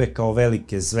 doživljavaju sebe kao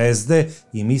velike zvezde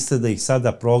i misle da ih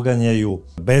sada proganjaju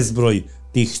bezbroj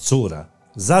tih cura.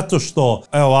 Zato što,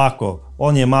 evo ovako,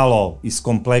 on je malo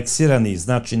iskompleksirani,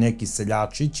 znači neki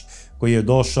seljačić koji je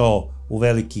došao u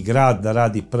veliki grad da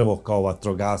radi prvo kao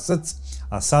vatrogasac,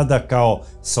 a sada kao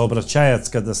saobraćajac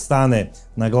kada stane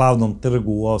na glavnom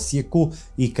trgu u Osijeku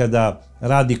i kada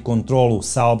radi kontrolu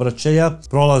saobraćaja,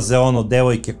 prolaze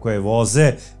devojke koje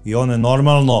voze i one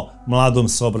normalno mladom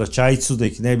saobraćajcu, da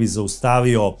ih ne bi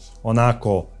zaustavio,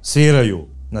 onako sviraju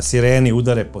na sireni,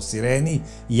 udare po sireni,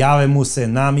 jave mu se,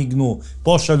 namignu,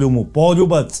 pošalju mu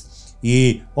poljubac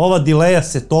i ova dileja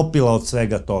se topila od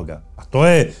svega toga. A to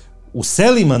je u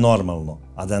selima normalno,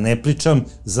 a da ne pričam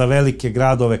za velike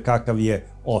gradove kakav je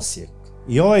Osijek.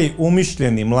 I ovaj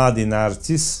umišljeni mladi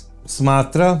narcis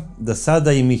smatra da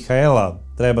sada i Mihaela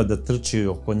treba da trči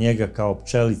oko njega kao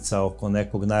pčelica oko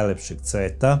nekog najlepšeg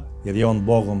cveta, jer je on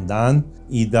Bogom dan,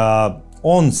 i da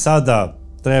on sada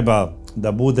treba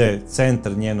da bude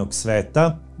centar njenog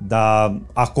sveta, da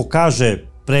ako kaže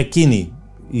prekini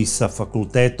i sa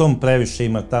fakultetom, previše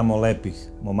ima tamo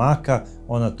lepih momaka,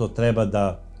 ona to treba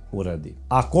da uradi.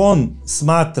 Ako on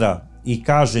smatra i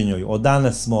kaže njoj od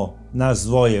danas smo nas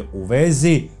dvoje u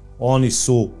vezi, oni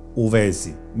su u vezi.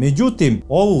 Međutim,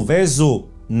 ovu vezu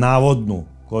navodnu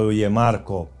koju je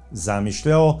Marko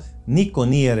zamišljao, niko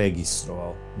nije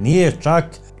registrovao. Nije čak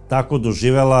tako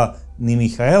doživela ni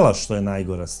Mihaela, što je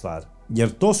najgora stvar. Jer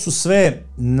to su sve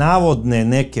navodne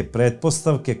neke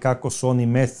pretpostavke kako su oni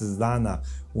mjesec dana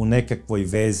u nekakvoj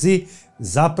vezi,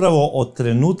 zapravo od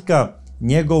trenutka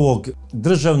njegovog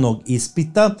državnog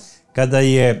ispita, kada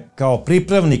je kao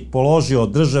pripravnik položio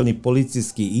državni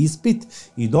policijski ispit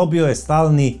i dobio je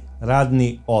stalni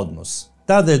radni odnos.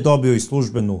 Tada je dobio i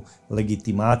službenu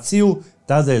legitimaciju,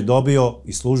 tada je dobio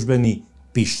i službeni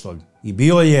pištolj. I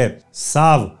bio je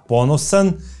sav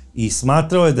ponosan i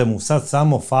smatrao je da mu sad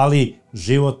samo fali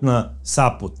životna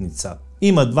saputnica.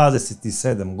 Ima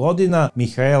 27 godina,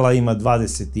 Mihaela ima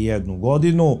 21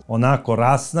 godinu, onako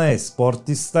rasna je,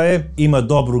 sportista je, ima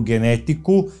dobru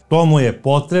genetiku, to mu je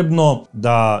potrebno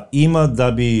da ima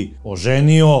da bi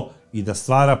oženio i da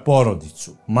stvara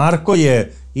porodicu. Marko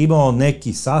je imao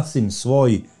neki sasvim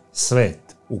svoj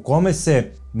svet u kome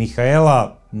se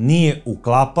Mihaela nije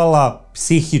uklapala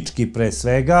psihički pre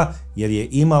svega, jer je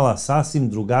imala sasvim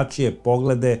drugačije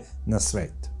poglede na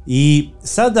svet. I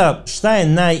sada šta je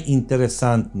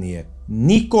najinteresantnije?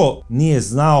 Niko nije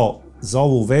znao za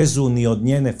ovu vezu ni od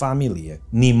njene familije,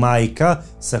 ni majka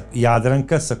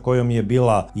Jadranka sa kojom je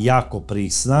bila jako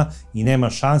prisna i nema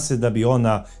šanse da bi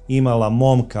ona imala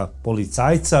momka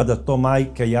policajca, da to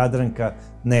majka Jadranka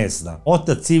ne zna.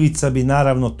 Otac Ivica bi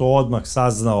naravno to odmah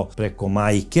saznao preko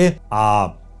majke,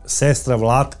 a sestra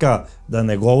Vlatka, da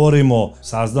ne govorimo,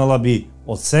 saznala bi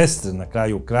od sestre. Na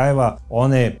kraju krajeva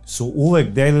one su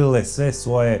uvek delile sve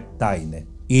svoje tajne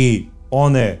i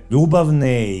one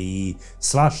ljubavne i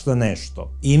svašta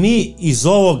nešto. I mi iz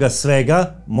ovoga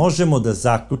svega možemo da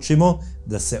zaključimo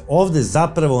da se ovde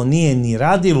zapravo nije ni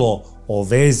radilo o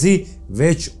vezi,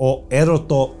 već o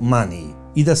erotomaniji.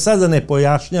 I da sada ne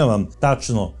pojašnjavam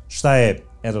tačno šta je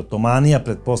erotomanija,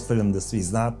 pretpostavljam da svi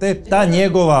znate. Ta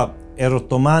njegova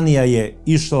erotomanija je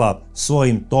išla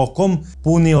svojim tokom,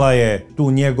 punila je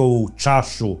tu njegovu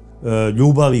čašu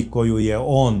ljubavi koju je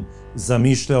on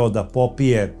zamišljao da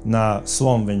popije na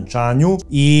svom venčanju,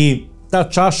 i ta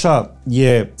čaša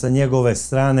je sa njegove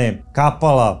strane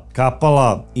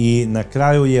kapala i na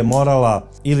kraju je morala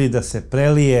ili da se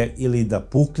prelije ili da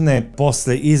pukne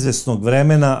posle izvesnog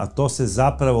vremena, a to se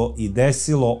zapravo i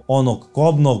desilo onog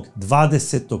kobnog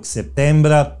 20.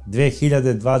 septembra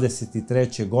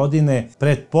 2023. godine,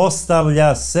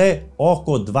 pretpostavlja se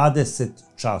oko 20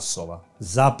 časova.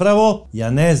 Zapravo, ja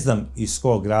ne znam iz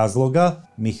kog razloga,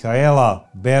 Mihaela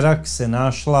Berak se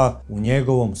našla u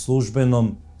njegovom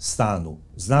službenom stanu.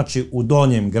 Znači u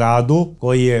Donjem gradu,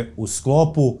 koji je u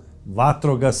sklopu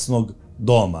vatrogasnog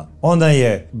doma. Ona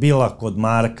je bila kod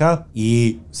Marka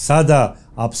i sada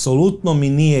apsolutno mi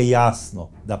nije jasno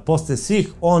da posle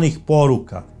svih onih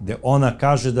poruka gde ona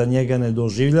kaže da njega ne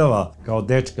doživljava kao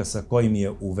dečka sa kojim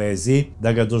je u vezi,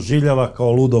 da ga doživljava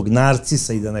kao ludog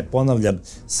narcisa i da ne ponavljam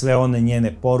sve one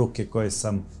njene poruke koje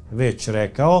sam već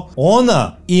rekao,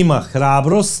 ona ima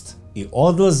hrabrost i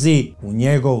odlazi u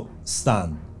njegov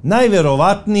stan.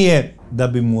 Najverovatnije da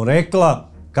bi mu rekla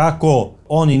kako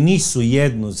oni nisu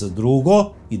jedno za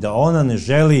drugo i da ona ne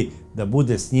želi da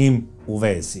bude s njim u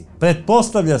vezi.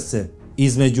 Pretpostavlja se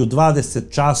između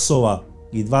 20 časova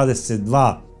i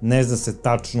 22 ne zna se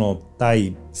tačno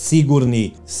taj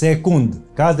sigurni sekund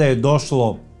kada je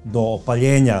došlo do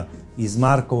opaljenja iz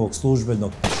Markovog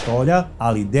službenog pištolja,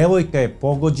 ali devojka je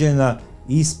pogođena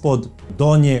ispod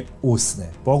donje usne.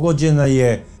 Pogođena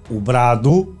je u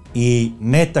bradu i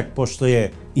metak, pošto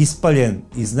je ispaljen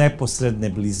iz neposredne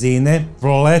blizine,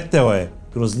 proleteo je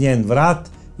kroz njen vrat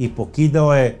i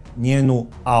pokidao je njenu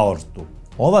aortu.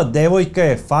 Ova devojka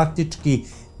je faktički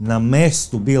na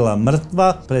mestu bila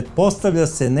mrtva, pretpostavlja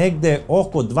se negde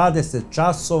oko 20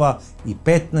 časova i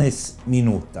 15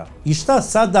 minuta. I šta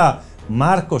sada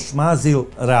Marko Šmazil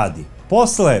radi?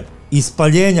 Posle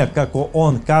ispaljenja, kako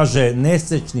on kaže,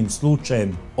 nesrećnim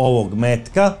slučajem ovog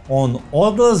metka, on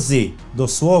odlazi do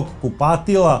svog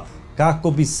kupatila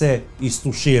kako bi se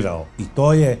istuširao i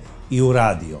to je i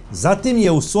uradio. Zatim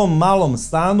je u svom malom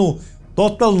stanu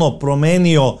totalno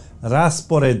promenio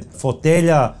raspored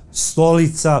fotelja,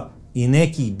 stolica i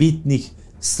nekih bitnih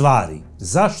stvari.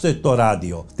 Zašto je to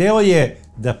radio? Hteo je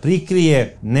da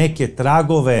prikrije neke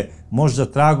tragove, možda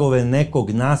tragove nekog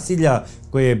nasilja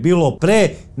koje je bilo pre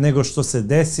nego što se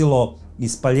desilo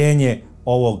ispaljenje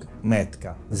ovog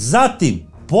metka. Zatim,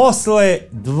 posle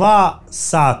 2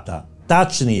 sata,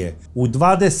 tačnije u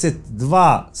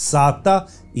 22 sata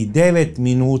i 9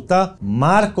 minuta,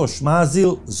 Marko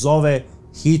Šmazil zove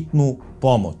hitnu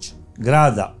pomoć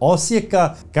grada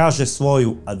Osijeka, kaže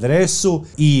svoju adresu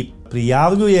i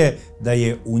prijavljuje da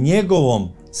je u njegovom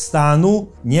stanu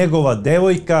njegova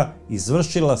devojka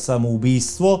izvršila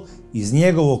samoubistvo iz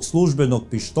njegovog službenog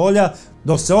pištolja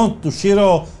dok se on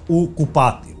tuširao u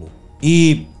kupatilu.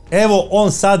 I evo,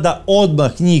 on sada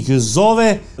odmah njih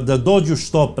zove da dođu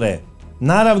što pre.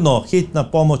 Naravno,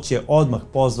 hitna pomoć je odmah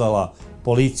pozvala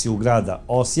policiju grada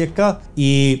Osijeka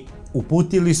i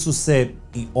uputili su se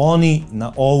i oni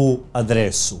na ovu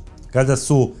adresu. Kada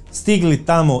su stigli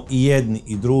tamo i jedni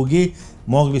i drugi,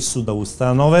 mogli su da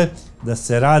ustanove da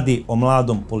se radi o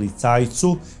mladom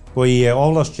policajcu koji je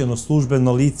ovlašćeno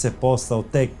službeno lice postao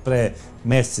tek pre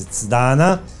mesec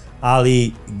dana,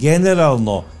 ali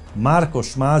generalno Marko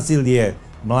Šmazil je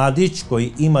mladić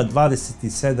koji ima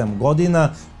 27 godina,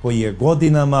 koji je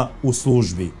godinama u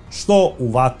službi. Što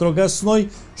u Vatrogasnoj,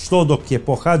 što dok je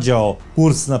pohađao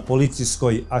kurs na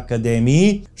policijskoj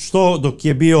akademiji, što dok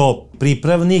je bio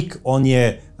pripravnik, on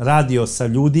je radio sa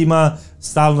ljudima,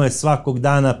 stalno je svakog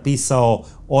dana pisao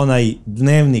onaj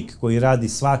dnevnik koji radi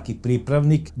svaki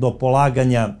pripravnik do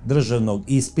polaganja državnog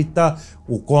ispita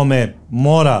u kome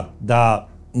mora da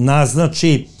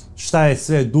naznači šta je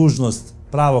sve dužnost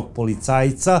pravog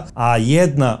policajca, a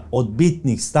jedna od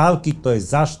bitnih stavki to je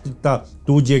zaštita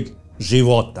tuđeg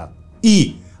života.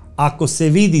 I ako se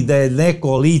vidi da je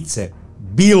neko lice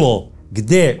bilo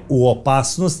gde u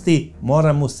opasnosti,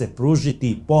 mora mu se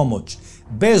pružiti pomoć.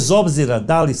 Bez obzira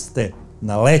da li ste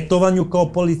na letovanju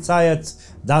kao policajac,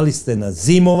 da li ste na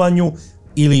zimovanju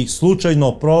ili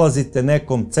slučajno prolazite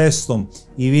nekom cestom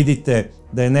i vidite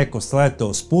da je neko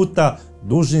sleteo s puta,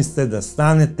 dužni ste da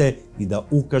stanete i da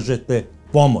ukažete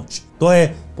pomoć. To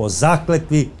je po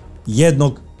zakletvi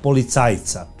jednog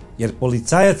policajca. Jer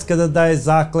policajac kada daje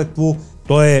zakletvu,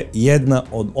 to je jedna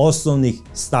od osnovnih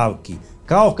stavki.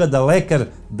 Kao kada lekar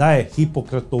daje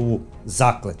Hipokratovu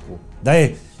zakletvu. Da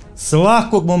je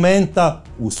svakog momenta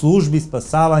u službi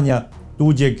spasavanja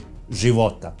tuđeg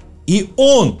života. I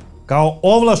on, kao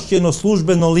ovlašćeno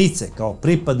službeno lice, kao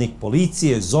pripadnik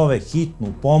policije, zove hitnu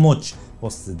pomoć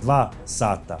posle 2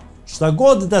 sata. Šta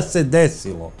god da se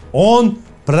desilo, on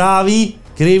pravi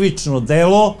krivično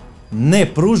delo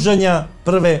nepružanja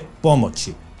prve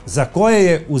pomoći, za koje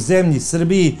je u zemlji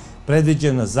Srbiji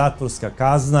predviđena zatvorska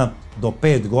kazna do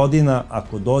 5 godina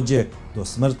ako dođe do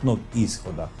smrtnog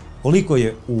ishoda. Koliko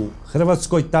je u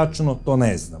Hrvatskoj tačno, to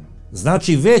ne znam.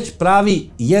 Znači, već pravi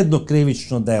jedno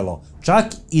krivično delo, čak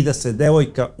i da se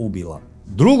devojka ubila.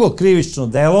 Drugo krivično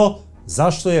delo,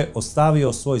 zašto je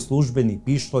ostavio svoj službeni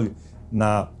pištolj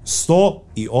na sto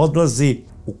i odlazi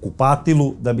u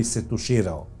kupatilu da bi se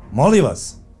tuširao. Molim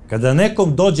vas, kada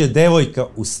nekom dođe devojka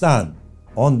u stan,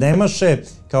 on ne maše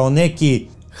kao neki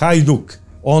hajduk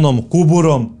onom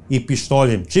kuburom i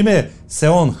pištoljem. Čime se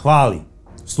on hvali?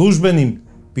 Službenim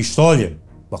pištoljem.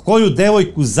 Pa koju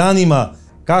devojku zanima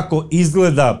kako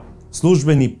izgleda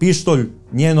službeni pištolj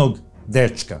njenog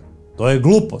dečka? To je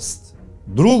glupost.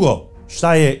 Drugo,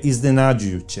 šta je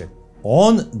iznenađujuće?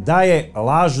 On daje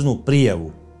lažnu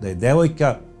prijavu da je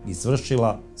devojka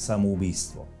izvršila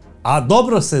samoubistvo. A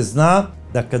dobro se zna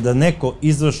da kada neko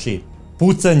izvrši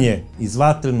pucanje iz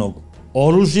vatrenog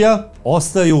oružja,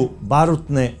 ostaju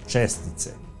barutne čestice.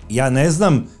 Ja ne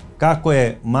znam kako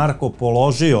je Marko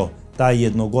položio taj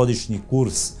jednogodišnji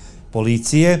kurs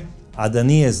policije, a da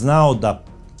nije znao da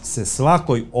se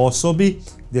svakoj osobi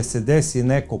gdje se desi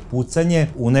neko pucanje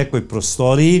u nekoj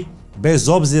prostoriji, bez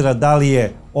obzira da li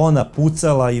je ona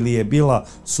pucala ili je bila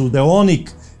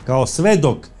sudeonik, kao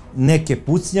svedok neke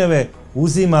pucnjave,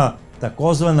 uzima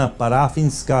takozvana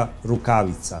parafinska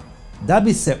rukavica, da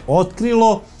bi se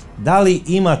otkrilo da li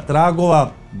ima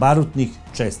tragova barutnih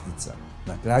čestica.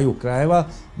 Na kraju krajeva,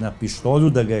 na pištolju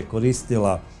da ga je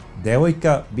koristila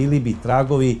devojka bili bi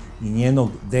tragovi i njenog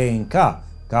DNK,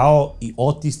 kao i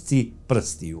otisci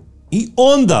prstiju. I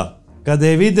onda, kada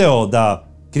je video da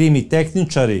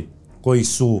krimitehničari koji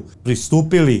su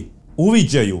pristupili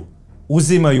uviđaju,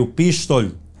 uzimaju pištolj,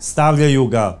 stavljaju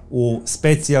ga u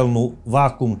specijalnu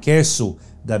vakum kesu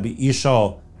da bi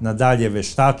išao na dalje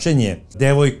veštačenje,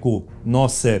 devojku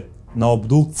nose na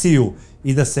obdukciju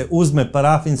i da se uzme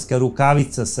parafinska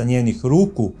rukavica sa njenih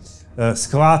ruku,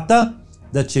 shvata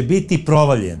da će biti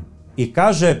provaljen i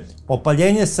kaže: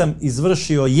 opaljenje sam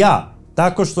izvršio ja,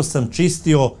 tako što sam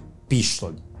čistio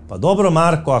pištolj. Pa dobro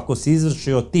Marko, ako si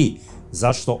izvršio ti,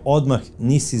 zašto odmah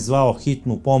nisi zvao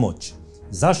hitnu pomoć?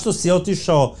 Zašto si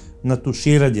otišao na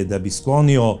tuširanje da bi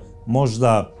sklonio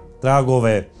možda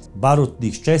tragove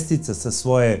barutnih čestica sa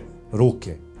svoje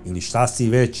ruke? Ili šta si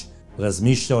već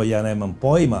razmišljao, ja nemam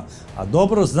pojma, a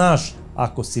dobro znaš,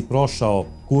 ako si prošao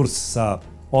kurs sa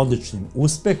odličnim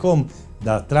uspehom,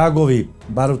 da tragovi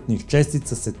barutnih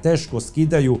čestica se teško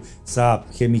skidaju sa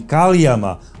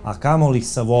hemikalijama, a kamoli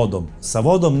sa vodom. Sa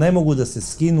vodom ne mogu da se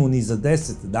skinu ni za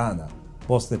 10 dana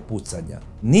posle pucanja.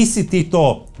 Nisi ti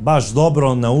to baš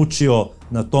dobro naučio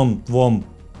na tom tvom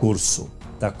kursu.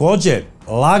 Takođe,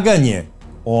 laganje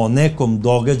o nekom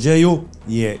događaju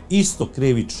je isto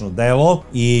krivično delo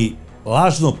i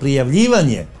lažno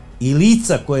prijavljivanje i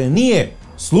lica koje nije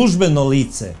službeno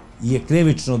lice je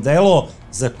krivično delo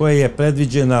za koje je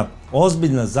predviđena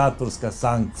ozbiljna zatvorska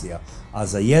sankcija, a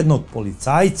za jednog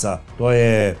policajca to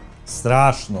je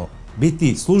strašno.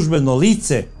 Biti službeno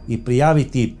lice i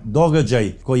prijaviti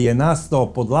događaj koji je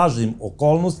nastao pod lažnim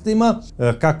okolnostima,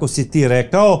 kako si ti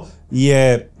rekao,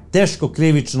 je teško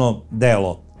krivično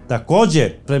delo. Takođe,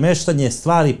 premeštanje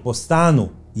stvari po stanu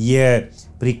je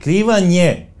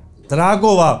prikrivanje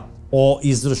tragova o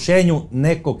izvršenju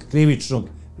nekog krivičnog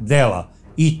dela.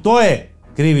 I to je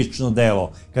krivično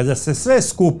delo. Kada se sve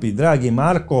skupi, dragi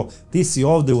Marko, ti si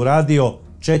ovde uradio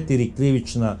 4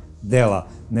 krivična dela,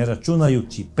 ne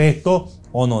računajući 5,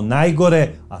 ono najgore,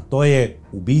 a to je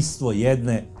ubistvo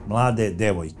jedne mlade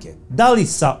devojke. Da li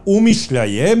sa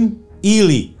umišljajem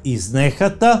ili iz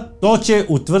nehata, to će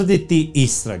utvrditi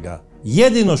istraga.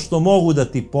 Jedino što mogu da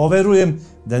ti poverujem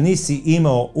da nisi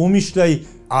imao umišljaj,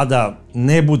 a da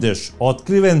ne budeš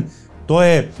otkriven, to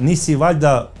je nisi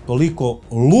valjda toliko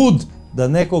lud da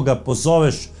nekoga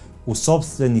pozoveš u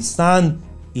sopstveni stan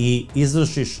i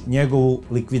izvršiš njegovu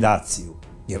likvidaciju.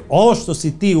 Jer ovo što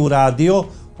si ti uradio,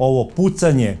 ovo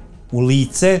pucanje u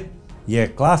lice,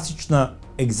 je klasična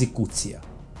egzekucija.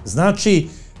 Znači,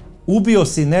 ubio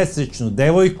si nesrećnu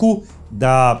devojku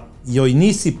da joj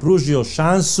nisi pružio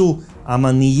šansu,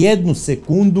 ama ni jednu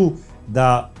sekundu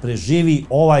da preživi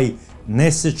ovaj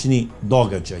nesrećni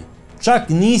događaj. Čak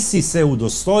nisi se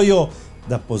udostojio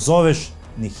da pozoveš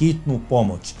ni hitnu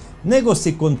pomoć, nego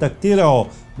si kontaktirao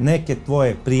neke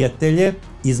tvoje prijatelje,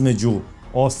 između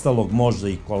ostalog možda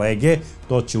i kolege,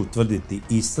 to će utvrditi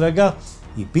istraga,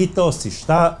 i pitao si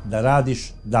šta da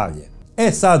radiš dalje.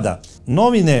 E sada,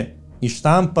 novine i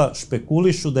štampa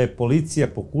špekulišu da je policija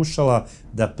pokušala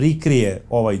da prikrije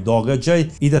ovaj događaj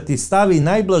i da ti stavi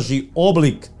najblaži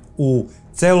oblik u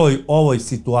celoj ovoj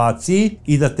situaciji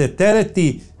i da te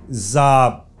tereti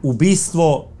za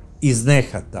ubistvo iz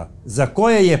nehata, za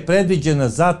koje je predviđena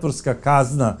zatvorska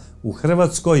kazna u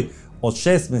Hrvatskoj od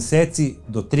 6 meseci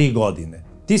do 3 godine.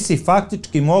 Ti si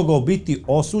faktički mogao biti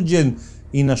osuđen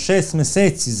i na 6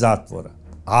 meseci zatvora,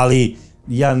 ali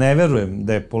ja ne verujem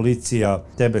da je policija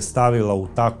tebe stavila u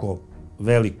tako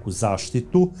veliku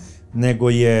zaštitu, nego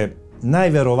je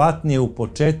najverovatnije u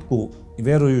početku,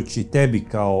 verujući tebi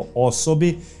kao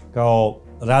osobi, kao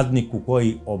radniku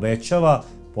koji obećava,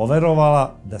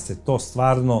 poverovala da se to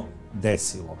stvarno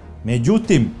desilo.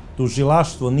 Međutim,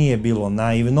 tužilaštvo nije bilo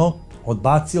naivno,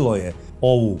 odbacilo je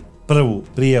ovu prvu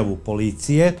prijavu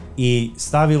policije i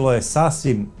stavilo je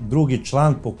sasvim drugi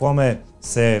član po kome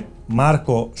se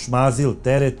Marko Šmazil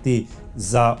tereti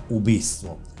za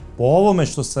ubistvo. Po ovome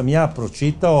što sam ja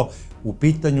pročitao, u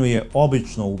pitanju je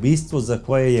obično ubistvo za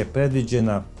koje je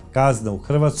predviđena kazna u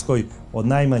Hrvatskoj od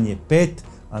najmanje 5,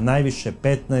 a najviše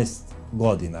 15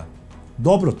 godina.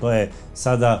 Dobro, to je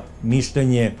sada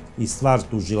mišljenje i stvar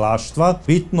tužilaštva.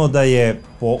 Bitno da je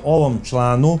po ovom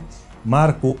članu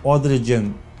Marku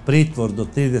određen pritvor do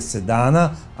 30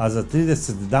 dana, a za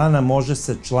 30 dana može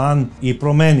se član i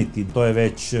promeniti. To je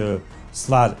već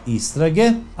stvar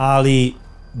istrage, ali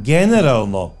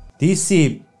generalno ti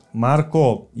si,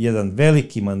 Marko, jedan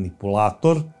veliki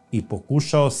manipulator i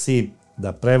pokušao si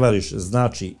da prevariš,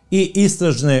 znači, i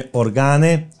istražne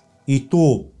organe i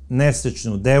tu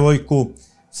nesrećnu devojku,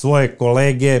 svoje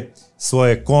kolege,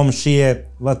 svoje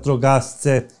komšije,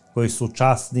 vatrogasce, koji su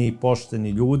časni i pošteni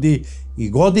ljudi i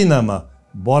godinama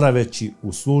boraveći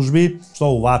u službi, što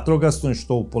u vatrogasnoj,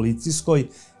 što u policijskoj,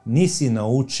 nisi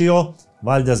naučio,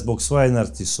 valjda zbog svoje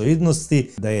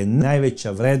narcisoidnosti, da je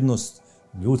najveća vrednost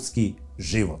ljudski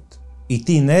život. I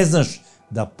ti ne znaš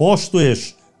da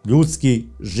poštuješ ljudski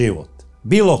život.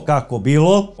 Bilo kako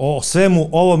bilo, o svemu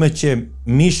ovome će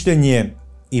mišljenje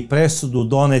i presudu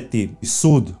doneti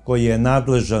sud koji je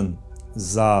nadležan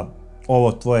za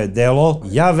ovo tvoje delo.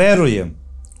 Ja verujem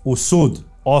u sud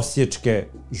Osječke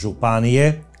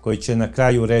županije, koji će na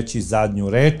kraju reći zadnju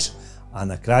reč, a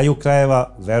na kraju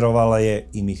krajeva verovala je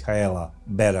i Mihaela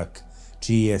Berak,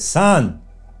 čiji je san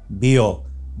bio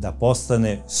da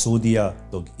postane sudija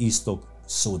tog istog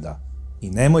suda. I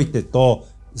nemojte to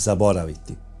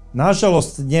zaboraviti.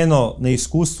 Nažalost, njeno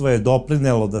neiskustvo je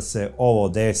doprinelo da se ovo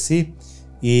desi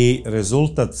i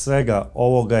rezultat svega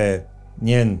ovoga je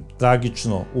njen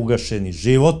tragično ugašeni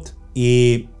život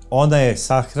i ona je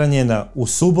sahranjena u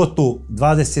subotu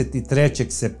 23.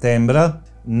 septembra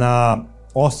na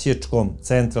Osječkom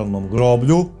centralnom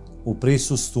groblju u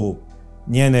prisustvu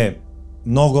njene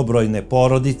mnogobrojne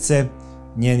porodice,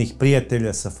 njenih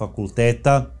prijatelja sa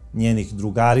fakulteta, njenih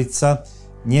drugarica,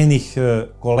 njenih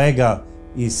kolega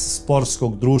iz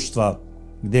sportskog društva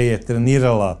gdje je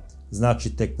trenirala,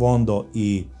 znači tekvondo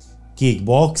i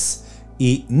kickboks,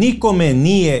 i nikome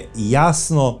nije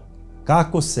jasno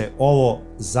kako se ovo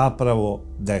zapravo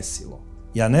desilo.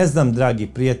 Ja ne znam, dragi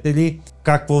prijatelji,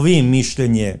 kakvo vi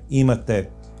mišljenje imate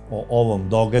o ovom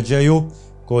događaju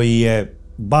koji je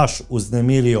baš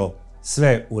uznemirio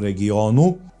sve u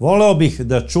regionu. Voleo bih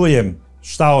da čujem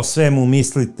šta o svemu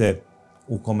mislite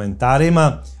u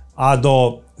komentarima, a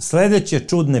do sljedeće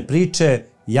čudne priče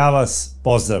ja vas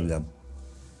pozdravljam.